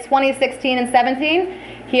showed in 2016 and 17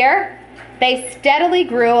 here, they steadily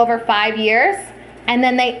grew over 5 years, and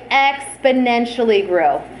then they exponentially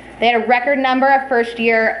grew. They had a record number of first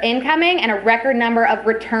year incoming and a record number of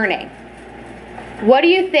returning. What do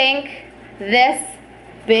you think this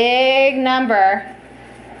big number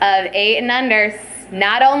of 8 and unders,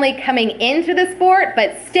 not only coming into the sport,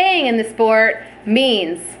 but staying in the sport,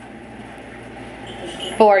 means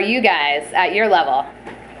for you guys at your level?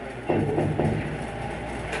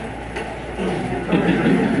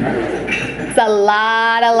 It's a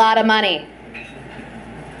lot of money,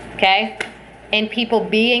 okay? And people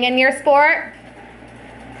being in your sport,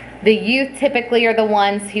 the youth typically are the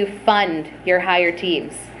ones who fund your higher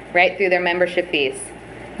teams, right, through their membership fees.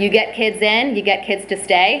 You get kids in, you get kids to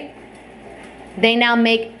stay. They now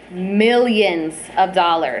make millions of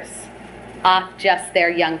dollars off just their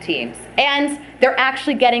young teams. And they're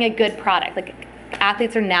actually getting a good product. Like,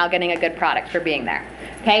 athletes are now getting a good product for being there.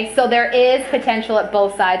 Okay, so there is potential at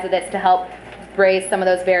both sides of this to help raise some of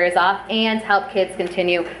those barriers off and help kids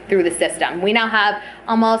continue through the system. We now have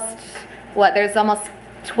there's almost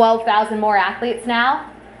 12,000 more athletes now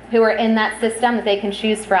who are in that system that they can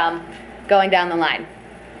choose from going down the line.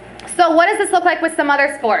 So what does this look like with some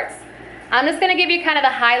other sports? I'm just going to give you kind of the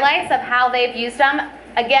highlights of how they've used them.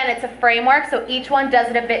 Again, it's a framework, so each one does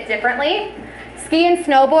it a bit differently. Ski and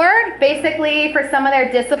snowboard, basically for some of their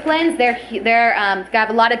disciplines, they have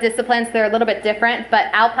a lot of disciplines, they're a little bit different, but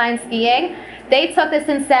alpine skiing, they took this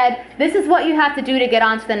and said, this is what you have to do to get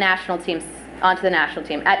onto the national team.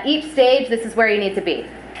 At each stage, this is where you need to be.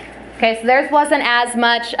 Okay, so theirs wasn't as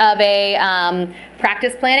much of a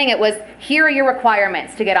practice planning. It was, here are your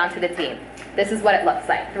requirements to get onto the team. This is what it looks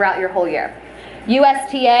like throughout your whole year.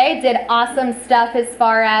 USTA did awesome stuff as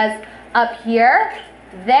far as up here.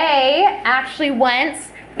 They actually went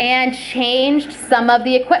and changed some of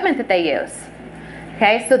the equipment that they use.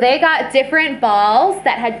 Okay, so they got different balls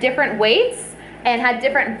that had different weights and had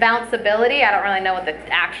different bounceability. I don't really know what the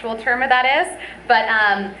actual term of that is, but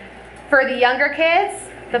for the younger kids,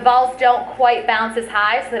 the balls don't quite bounce as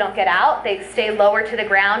high, so they don't get out. They stay lower to the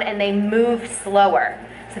ground and they move slower,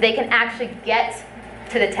 so they can actually get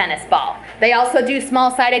to the tennis ball. They also do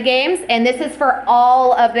small-sided games, and this is for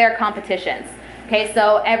all of their competitions. Okay,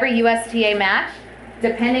 so every USTA match,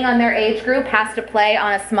 depending on their age group, has to play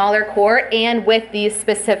on a smaller court and with these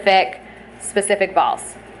specific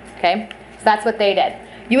balls. Okay, so that's what they did.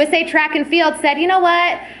 USA Track and Field said, you know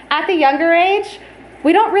what, at the younger age,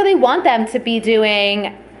 we don't really want them to be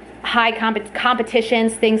doing high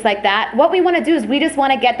competitions, things like that. What we want to do is we just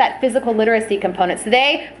want to get that physical literacy component. So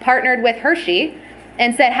they partnered with Hershey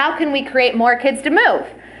and said, how can we create more kids to move?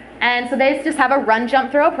 And so they just have a run,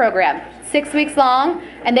 jump, throw program, 6 weeks long,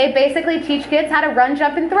 and they basically teach kids how to run,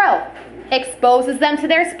 jump, and throw. Exposes them to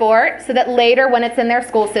their sport so that later when it's in their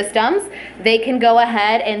school systems, they can go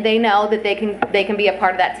ahead and they know that they can be a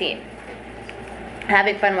part of that team.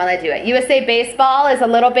 Having fun while they do it. USA Baseball is a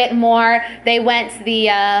little bit more, they went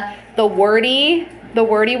the wordy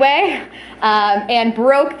way and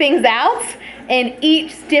broke things out in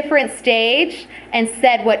each different stage and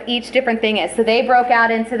said what each different thing is. So they broke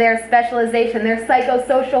out into their specialization, their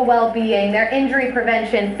psychosocial well-being, their injury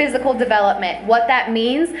prevention, physical development, what that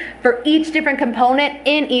means for each different component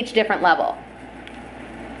in each different level.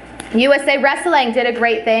 USA Wrestling did a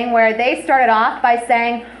great thing where they started off by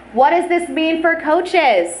saying, what does this mean for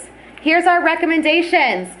coaches? Here's our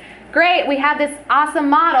recommendations. Great, we have this awesome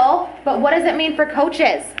model, but what does it mean for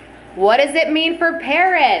coaches? What does it mean for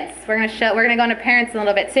parents? We're gonna go into parents in a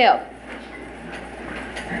little bit too.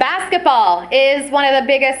 Basketball is one of the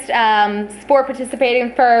biggest sport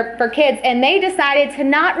participating for kids, and they decided to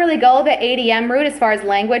not really go the ADM route as far as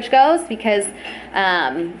language goes because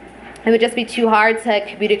it would just be too hard to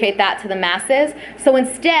communicate that to the masses. So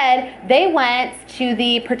instead, they went to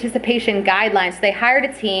the participation guidelines. So they hired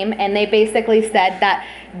a team, and they basically said that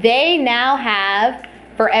they now have,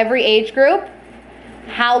 for every age group,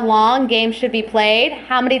 how long games should be played,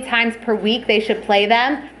 how many times per week they should play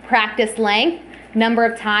them, practice length, number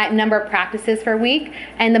of practices per week.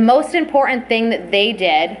 And the most important thing that they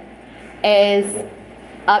did is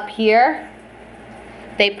up here,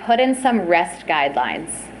 they put in some rest guidelines.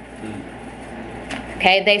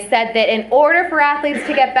 Okay, they said that in order for athletes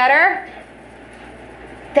to get better,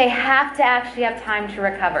 they have to actually have time to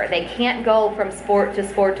recover. They can't go from sport to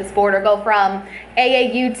sport to sport, or go from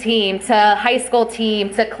AAU team to high school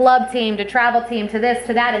team to club team to travel team to this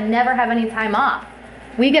to that and never have any time off.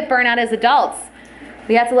 We get burnt out as adults.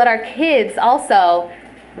 We have to let our kids also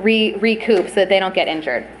recoup so that they don't get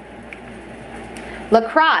injured.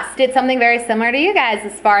 Lacrosse did something very similar to you guys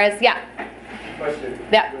as far as, Question.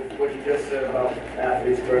 Yeah. With what you just said about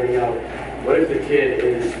athletes burning out, what if the kid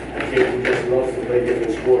is a kid who just loves to play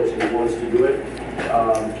different sports and he wants to do it?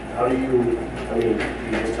 How do you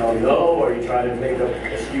just tell them no, or you try to make up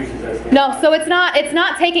excuses as to... No, so it's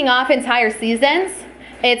not taking off entire seasons.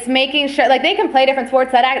 It's making sure, like, they can play different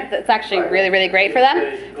sports. That's actually really, really great for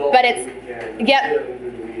them. But it's,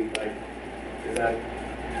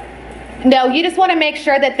 no, you just want to make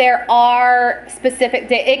sure that there are specific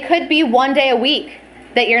days. It could be one day a week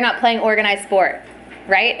that you're not playing organized sport,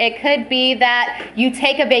 right? It could be that you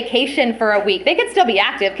take a vacation for a week. They could still be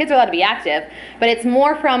active. Kids are allowed to be active. But it's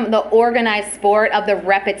more from the organized sport of the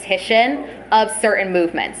repetition of certain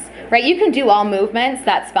movements, right? You can do all movements.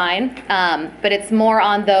 That's fine. But it's more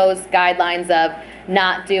on those guidelines of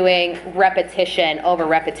not doing repetition over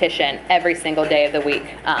repetition every single day of the week,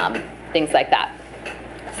 things like that.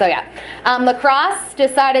 So yeah, lacrosse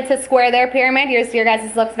decided to square their pyramid. Your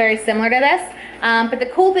guys' looks very similar to this. But the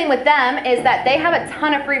cool thing with them is that they have a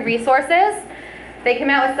ton of free resources. They came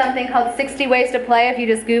out with something called 60 Ways to Play. If you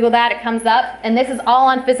just Google that, it comes up. And this is all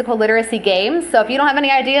on physical literacy games. So if you don't have any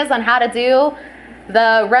ideas on how to do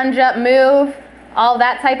the run, jump, move, all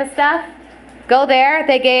that type of stuff, go there.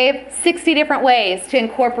 They gave 60 different ways to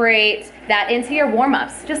incorporate that into your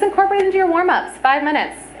warm-ups. Just incorporate it into your warm-ups, 5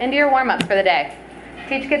 minutes into your warm-ups for the day.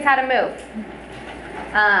 Teach kids how to move.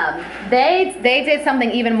 They did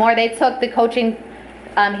something even more. They took the coaching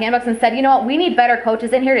handbooks and said, you know what, we need better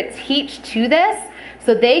coaches in here to teach to this.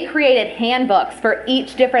 So they created handbooks for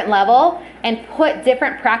each different level and put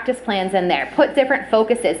different practice plans in there, put different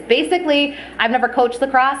focuses. Basically, I've never coached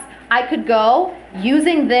lacrosse. I could go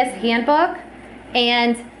using this handbook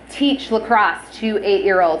and teach lacrosse to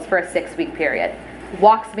 8-year-olds for a 6-week period.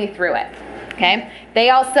 Walks me through it, okay? They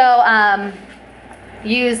also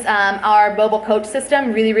use our mobile coach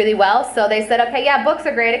system really, really well. So they said, okay, yeah, books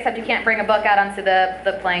are great, except you can't bring a book out onto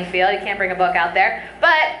the playing field. You can't bring a book out there.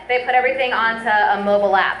 But they put everything onto a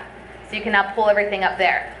mobile app. So you can now pull everything up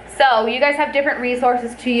there. So you guys have different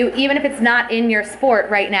resources to you, even if it's not in your sport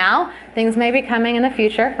right now. Things may be coming in the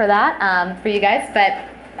future for that, for you guys. But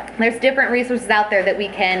there's different resources out there that we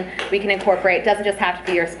can incorporate. It doesn't just have to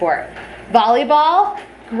be your sport. Volleyball.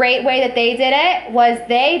 Great way that they did it was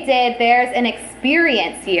they did theirs in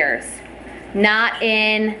experience years, not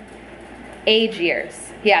in Age years.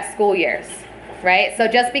 Yeah, school years, right? So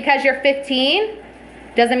just because you're 15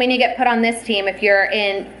 doesn't mean you get put on this team if you're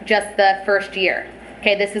in just the first year.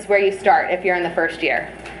 Okay, this is where you start if you're in the first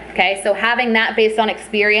year. Okay, so having that based on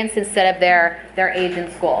experience instead of their age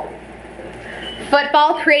in school.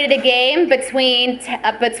 Football created a game between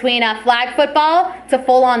flag football to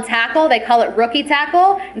full-on tackle. They call it rookie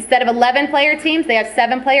tackle. Instead of 11-player teams, they have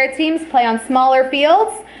 7-player teams play on smaller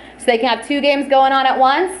fields, so they can have 2 games going on at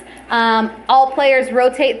once. All players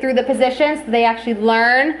rotate through the positions, so they actually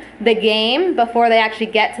learn the game before they actually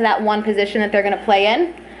get to that one position that they're going to play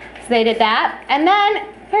in. So they did that. And then,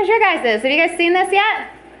 here's your guys's. Have you guys seen this yet?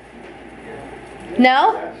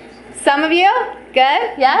 No? Some of you?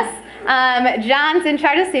 Good? Yes? John's in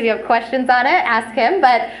charge of, so if you have questions on it, ask him.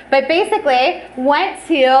 But basically, went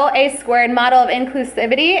to a squared model of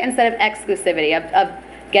inclusivity instead of exclusivity, of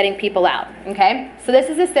getting people out, okay? So this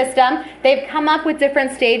is a system. They've come up with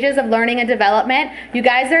different stages of learning and development. You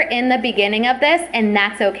guys are in the beginning of this, and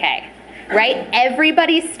that's okay, right?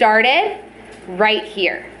 Everybody started right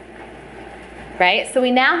here, right? So we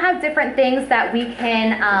now have different things that we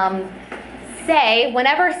can say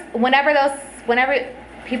whenever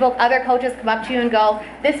other coaches come up to you and go,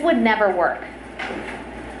 this would never work.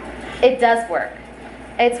 It does work.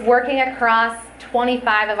 It's working across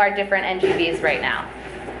 25 of our different NGBs right now.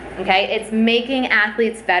 Okay, it's making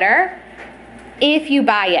athletes better if you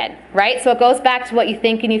buy in, right? So it goes back to what you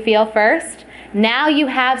think and you feel first. Now you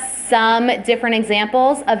have some different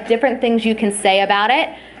examples of different things you can say about it.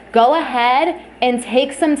 Go ahead and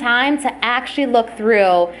take some time to actually look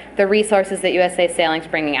through the resources that USA Sailing's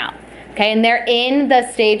bringing out. Okay, and they're in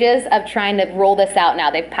the stages of trying to roll this out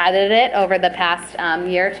now. They've piloted it over the past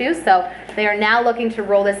year or two, so they are now looking to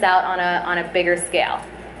roll this out on a bigger scale.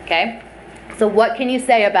 Okay, so what can you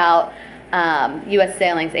say about US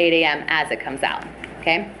Sailing's 8 a.m. as it comes out?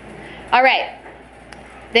 Okay, all right.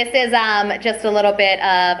 This is just a little bit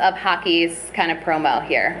of hockey's kind of promo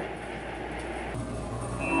here.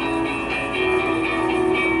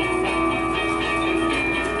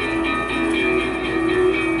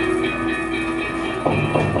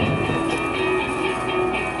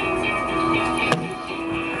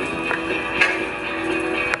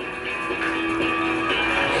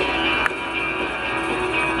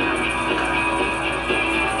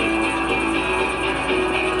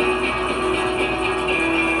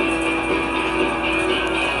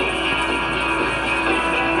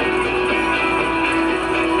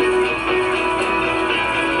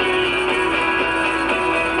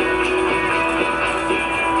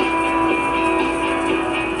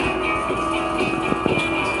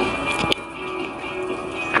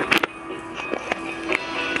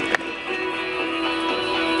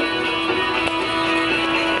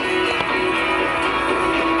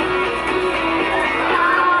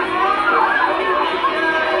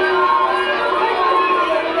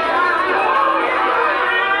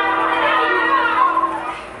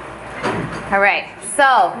 All right,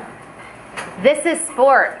 so this is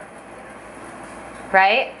sport,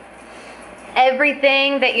 right?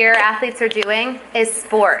 Everything that your athletes are doing is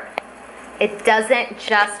sport. It doesn't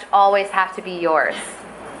just always have to be yours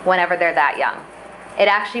whenever they're that young. It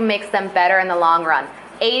actually makes them better in the long run.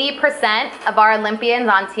 80% of our Olympians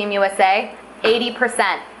on Team USA,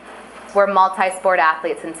 80% were multi-sport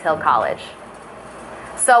athletes until college.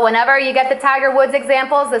 So whenever you get the Tiger Woods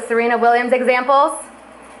examples, the Serena Williams examples,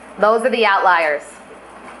 those are the outliers.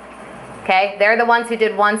 Okay, they're the ones who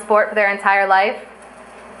did one sport for their entire life.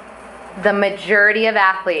 The majority of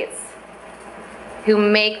athletes who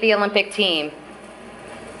make the Olympic team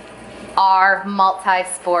are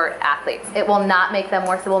multi-sport athletes. It will not make them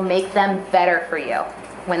worse, it will make them better for you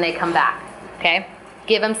when they come back. Okay,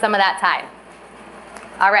 give them some of that time.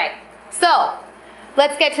 All right, so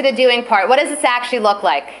let's get to the doing part. What does this actually look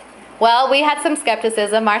like? Well, we had some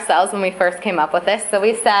skepticism ourselves when we first came up with this, so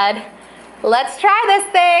we said, let's try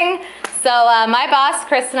this thing. So my boss,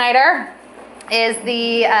 Chris Snyder, is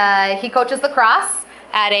he coaches lacrosse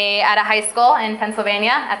at a high school in Pennsylvania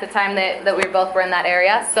at the time that we both were in that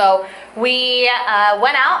area. So we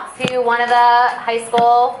went out to one of the high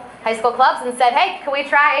school clubs and said, hey, can we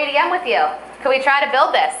try 8 a.m. with you? Can we try to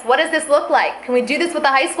build this? What does this look like? Can we do this with the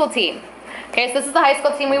high school team? Okay, so this is the high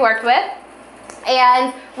school team we worked with.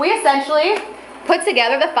 And we essentially put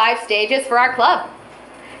together the 5 stages for our club.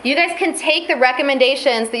 You guys can take the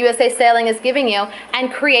recommendations that USA Sailing is giving you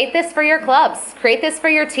and create this for your clubs. Create this for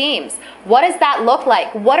your teams. What does that look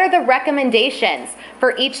like? What are the recommendations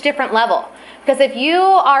for each different level? Because if you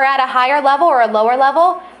are at a higher level or a lower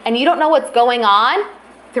level and you don't know what's going on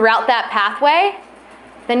throughout that pathway,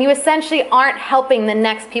 then you essentially aren't helping the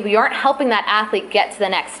next people. You aren't helping that athlete get to the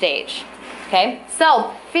next stage. Okay,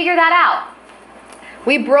 so figure that out.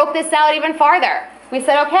 We broke this out even farther. We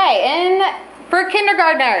said, okay, for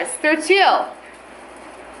kindergartners through 2.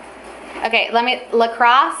 Okay,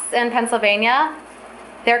 lacrosse in Pennsylvania,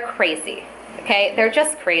 they're crazy. Okay, they're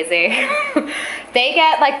just crazy. They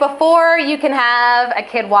get, like, before you can have a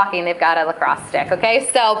kid walking, they've got a lacrosse stick. Okay,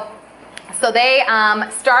 so they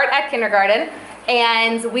start at kindergarten,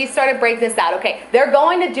 and we started break this out. Okay, they're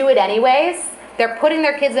going to do it anyways. They're putting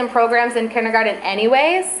their kids in programs in kindergarten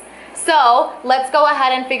anyways. So let's go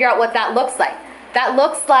ahead and figure out what that looks like. That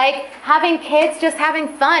looks like having kids just having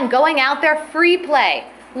fun, going out there, free play.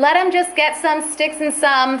 Let them just get some sticks and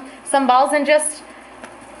some balls and just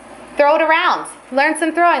throw it around. Learn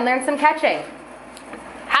some throwing, learn some catching.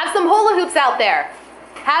 Have some hula hoops out there.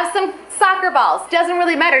 Have some soccer balls. Doesn't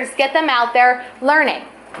really matter. Just get them out there learning.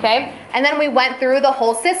 Okay? And then we went through the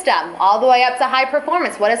whole system, all the way up to high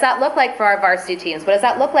performance. What does that look like for our varsity teams? What does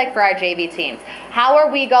that look like for our JV teams? How are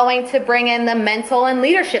we going to bring in the mental and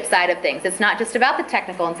leadership side of things? It's not just about the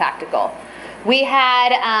technical and tactical. We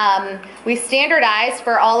standardized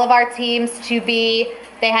for all of our teams to be,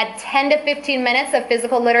 they had 10 to 15 minutes of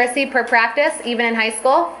physical literacy per practice, even in high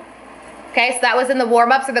school. Okay, so that was in the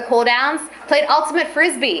warm-ups or the cool-downs. Played ultimate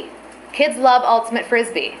frisbee. Kids love ultimate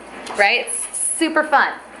frisbee, right? It's super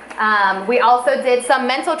fun. We also did some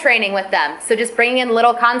mental training with them. So just bringing in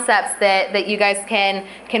little concepts that you guys can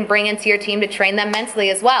bring into your team to train them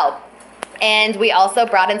mentally as well. And we also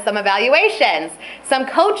brought in some evaluations, some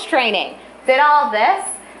coach training. Did all this,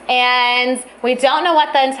 and we don't know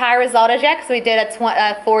what the entire result is yet because we did a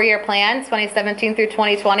 4-year plan, 2017 through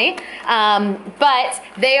 2020. But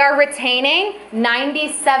they are retaining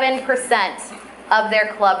 97% of their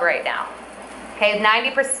club right now. Okay,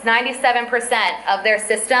 97% of their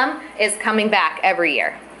system is coming back every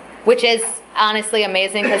year, which is honestly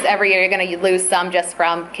amazing because every year you're going to lose some just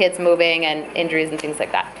from kids moving and injuries and things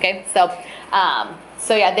like that. Okay, so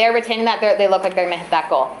yeah, they're retaining that. They look like they're going to hit that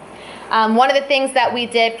goal. One of the things that we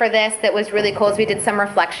did for this that was really cool is we did some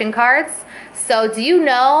reflection cards. So do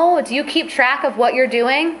you keep track of what you're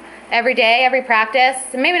doing every day, every practice?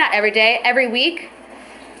 Maybe not every day, every week.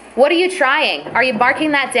 What are you trying? Are you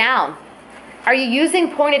marking that down? Are you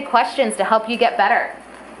using pointed questions to help you get better?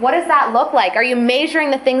 What does that look like? Are you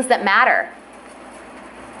measuring the things that matter?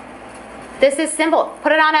 This is simple.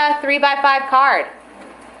 Put it on a 3x5 card.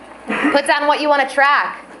 Put down what you want to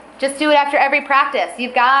track. Just do it after every practice.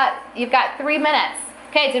 You've got 3 minutes.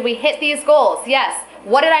 Okay, did we hit these goals? Yes.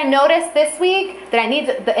 What did I notice this week that I need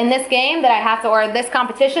to, in this game that I have to, or this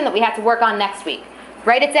competition that we have to work on next week?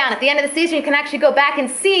 Write it down. At the end of the season, you can actually go back and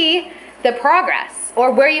see the progress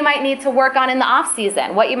or where you might need to work on in the off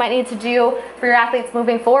season, what you might need to do for your athletes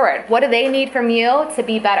moving forward. What do they need from you to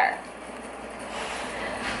be better?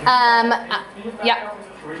 Yeah.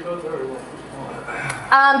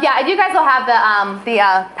 Yeah, you guys will have the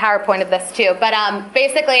PowerPoint of this too. But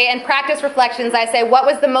basically, in practice reflections, I say, what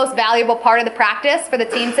was the most valuable part of the practice for the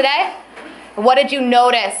team today? What did you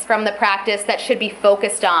notice from the practice that should be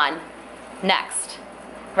focused on next?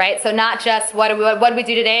 Right? So not just what did we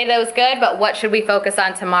do today that was good, but what should we focus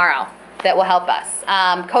on tomorrow that will help us?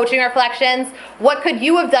 Coaching reflections, what could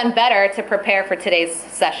you have done better to prepare for today's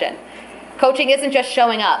session? Coaching isn't just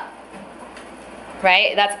showing up.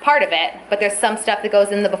 Right? That's part of it, but there's some stuff that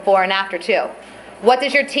goes in the before and after too. What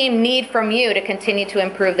does your team need from you to continue to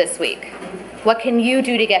improve this week? What can you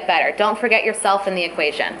do to get better? Don't forget yourself in the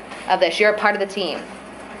equation of this. You're a part of the team.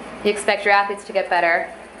 You expect your athletes to get better.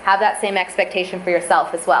 Have that same expectation for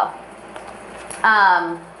yourself as well.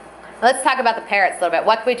 Let's talk about the parents a little bit.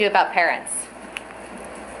 What can we do about parents?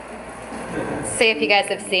 See if you guys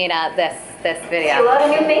have seen this video. A lot of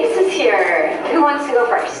new faces here. Who wants to go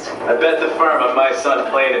first? I bet the farm on my son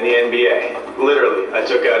playing in the NBA. Literally, I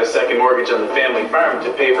took out a second mortgage on the family farm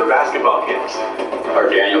to pay for basketball camps. Our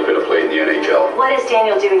Daniel could have played in the NHL. What is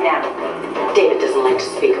Daniel doing now? David doesn't like to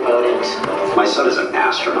speak about it. My son is an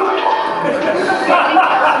astronaut. Nadine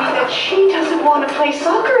tells me that she doesn't want to play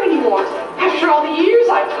soccer anymore after all the years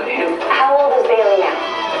I put in. How old is Bailey now?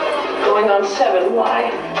 Going on 7. Why?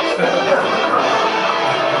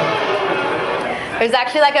 There's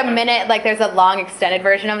actually like a minute, like there's a long extended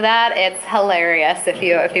version of that. It's hilarious if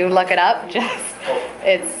you look it up.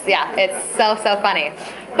 It's so funny.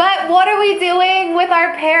 But what are we doing with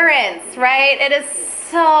our parents, right? It is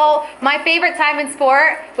so, my favorite time in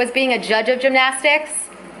sport was being a judge of gymnastics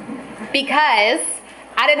because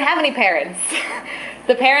I didn't have any parents.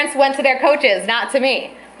 The parents went to their coaches, not to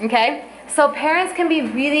me, okay? So parents can be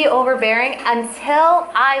really overbearing until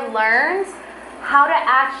I learned how to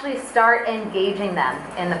actually start engaging them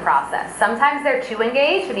in the process. Sometimes they're too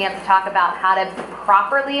engaged and you have to talk about how to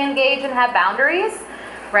properly engage and have boundaries,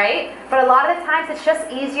 right? But a lot of the times it's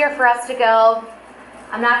just easier for us to go,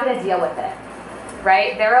 I'm not going to deal with it,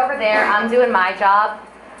 right? They're over there, I'm doing my job,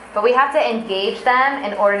 but we have to engage them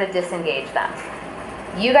in order to disengage them.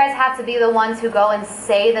 You guys have to be the ones who go and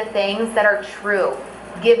say the things that are true.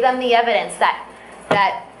 Give them the evidence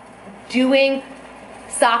that doing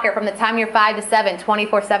soccer from the time you're 5 to 7,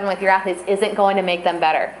 24/7 with your athletes isn't going to make them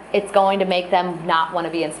better. It's going to make them not want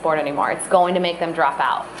to be in sport anymore. It's going to make them drop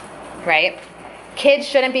out, right? Kids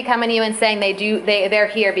shouldn't be coming to you and saying they're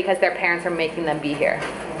here because their parents are making them be here,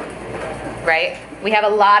 right? We have a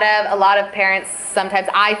lot of parents, sometimes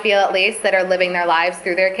I feel at least, that are living their lives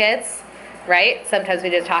through their kids, right? Sometimes we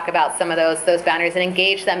just talk about some of those boundaries and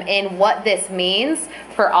engage them in what this means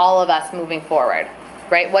for all of us moving forward.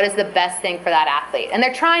 Right? What is the best thing for that athlete? And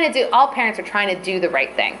they're trying to do, all parents are trying to do the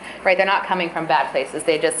right thing, right? They're not coming from bad places.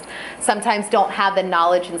 They just sometimes don't have the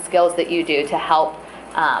knowledge and skills that you do to help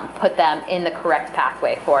put them in the correct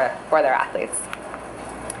pathway for their athletes.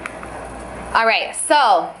 All right,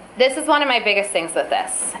 so this is one of my biggest things with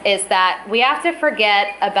this, is that we have to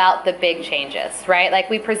forget about the big changes, right? Like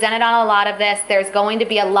we presented on a lot of this. There's going to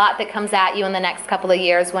be a lot that comes at you in the next couple of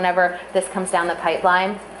years whenever this comes down the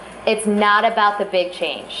pipeline. It's not about the big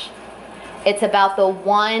change. It's about the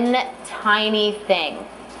one tiny thing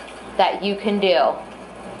that you can do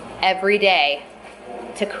every day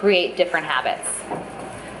to create different habits,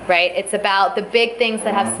 right? It's about the big things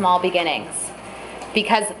that have small beginnings.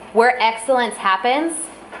 Because where excellence happens,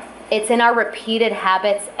 it's in our repeated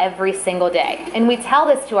habits every single day. And we tell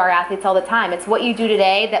this to our athletes all the time. It's what you do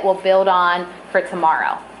today that will build on for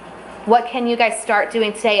tomorrow. What can you guys start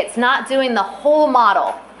doing today? It's not doing the whole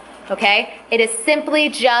model. Okay? It is simply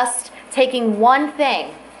just taking one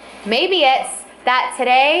thing. Maybe it's that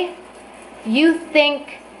today you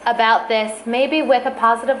think about this maybe with a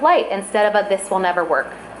positive light instead of a this will never work.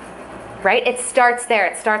 Right? It starts there.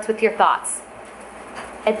 It starts with your thoughts.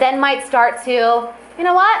 It then might start to, you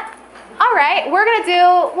know what? All right,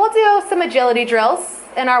 we'll do some agility drills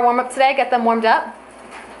in our warm-up today, get them warmed up.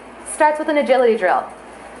 Starts with an agility drill.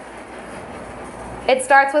 It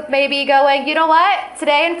starts with maybe going, you know what,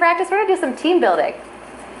 today in practice we're gonna do some team building.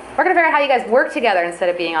 We're gonna figure out how you guys work together instead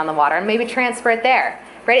of being on the water and maybe transfer it there,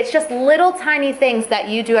 right? It's just little tiny things that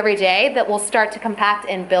you do every day that will start to compact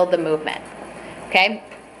and build the movement, okay?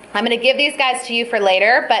 I'm gonna give these guys to you for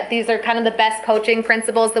later, but these are kind of the best coaching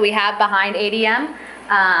principles that we have behind ADM.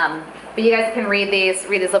 But you guys can read these a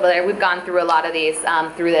little bit later. We've gone through a lot of these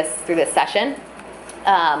through this session.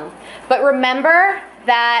 But remember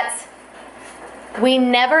that we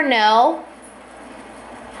never know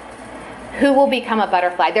who will become a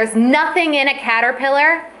butterfly. There's nothing in a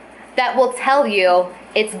caterpillar that will tell you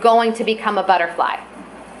it's going to become a butterfly.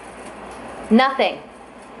 Nothing.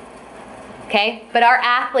 Okay? But our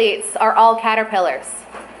athletes are all caterpillars.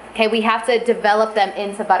 Okay? We have to develop them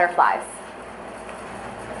into butterflies.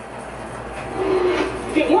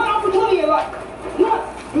 Get one opportunity in life.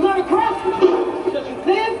 One. You gotta grasp it. Because you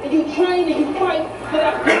live and you train and you fight for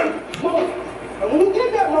that one moment. And when you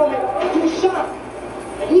get that moment, you shine.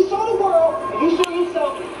 And you show the world, and you show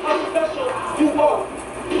yourself how special you are.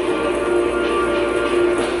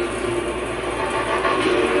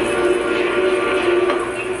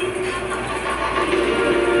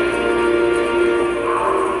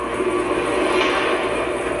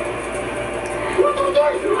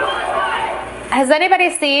 Has anybody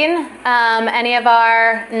seen any of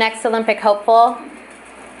our Next Olympic Hopeful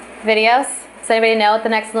videos? Does anybody know what the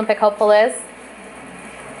Next Olympic Hopeful is?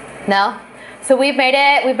 No? So we've made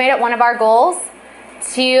it one of our goals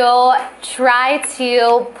to try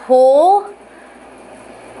to pull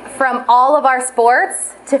from all of our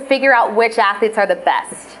sports to figure out which athletes are the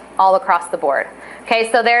best all across the board.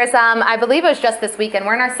 Okay, so there's, I believe it was just this weekend.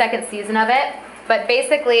 We're in our second season of it. But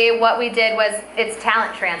basically what we did was, it's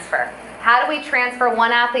talent transfer. How do we transfer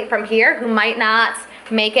one athlete from here who might not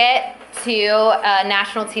make it to a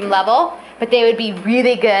national team level, but they would be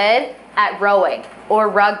really good at rowing or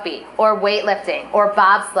rugby or weightlifting or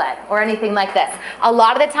bobsled or anything like this. A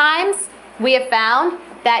lot of the times we have found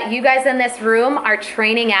that you guys in this room are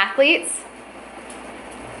training athletes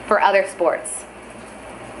for other sports,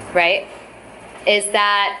 right? Is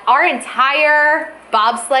that our entire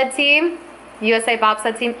bobsled team, USA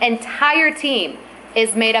bobsled team, entire team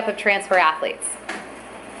is made up of transfer athletes.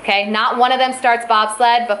 Okay, not one of them starts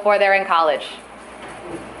bobsled before they're in college.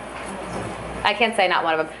 I can't say not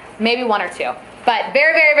one of them, maybe one or two, but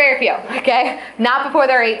very, very, very few, okay? Not before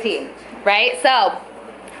they're 18, right? So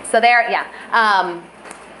they're, yeah.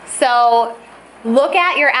 So look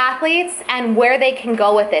at your athletes and where they can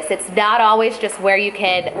go with this. It's not always just where you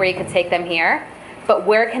could take them here, but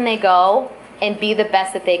where can they go and be the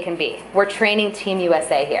best that they can be. We're training Team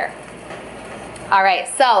USA here. All right,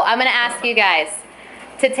 so I'm gonna ask you guys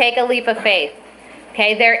to take a leap of faith.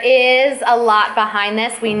 Okay, there is a lot behind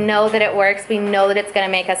this. We know that it works. We know that it's gonna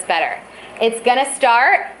make us better. It's gonna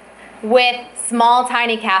start with small,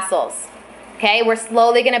 tiny castles. Okay, we're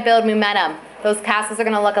slowly gonna build momentum. Those castles are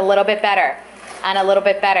gonna look a little bit better and a little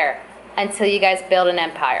bit better until you guys build an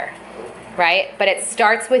empire, right? But it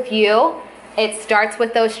starts with you. It starts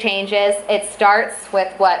with those changes. It starts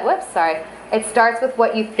with what, It starts with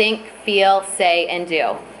what you think, feel, say, and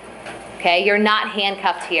do. Okay, you're not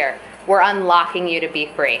handcuffed here. We're unlocking you to be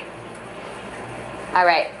free. All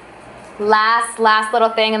right, last little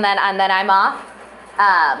thing, and then I'm off.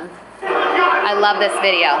 I love this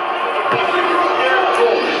video.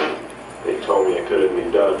 They told me it couldn't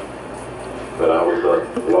be done, but I was a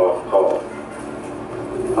lost cause.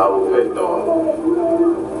 I was picked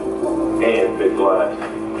on and picked last.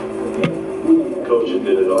 Coaches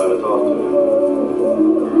didn't know how to talk to me.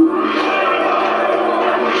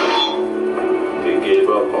 They gave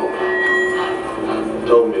up on me.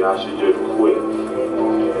 Told me I should just quit.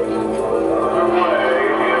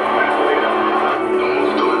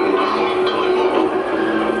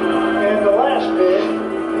 And the last bit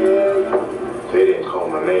is... They didn't call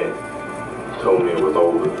my name. Told me it was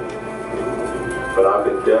over. But I've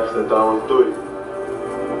been deaf since I was 3.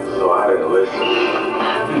 So I didn't listen.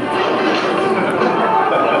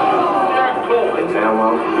 And now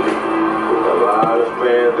I'm with a lot of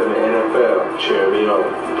fans in the NFL cheering me on.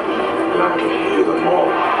 And I can hear them all.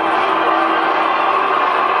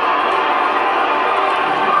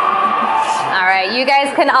 All right, you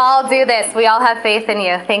guys can all do this. We all have faith in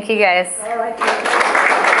you. Thank you guys. All right.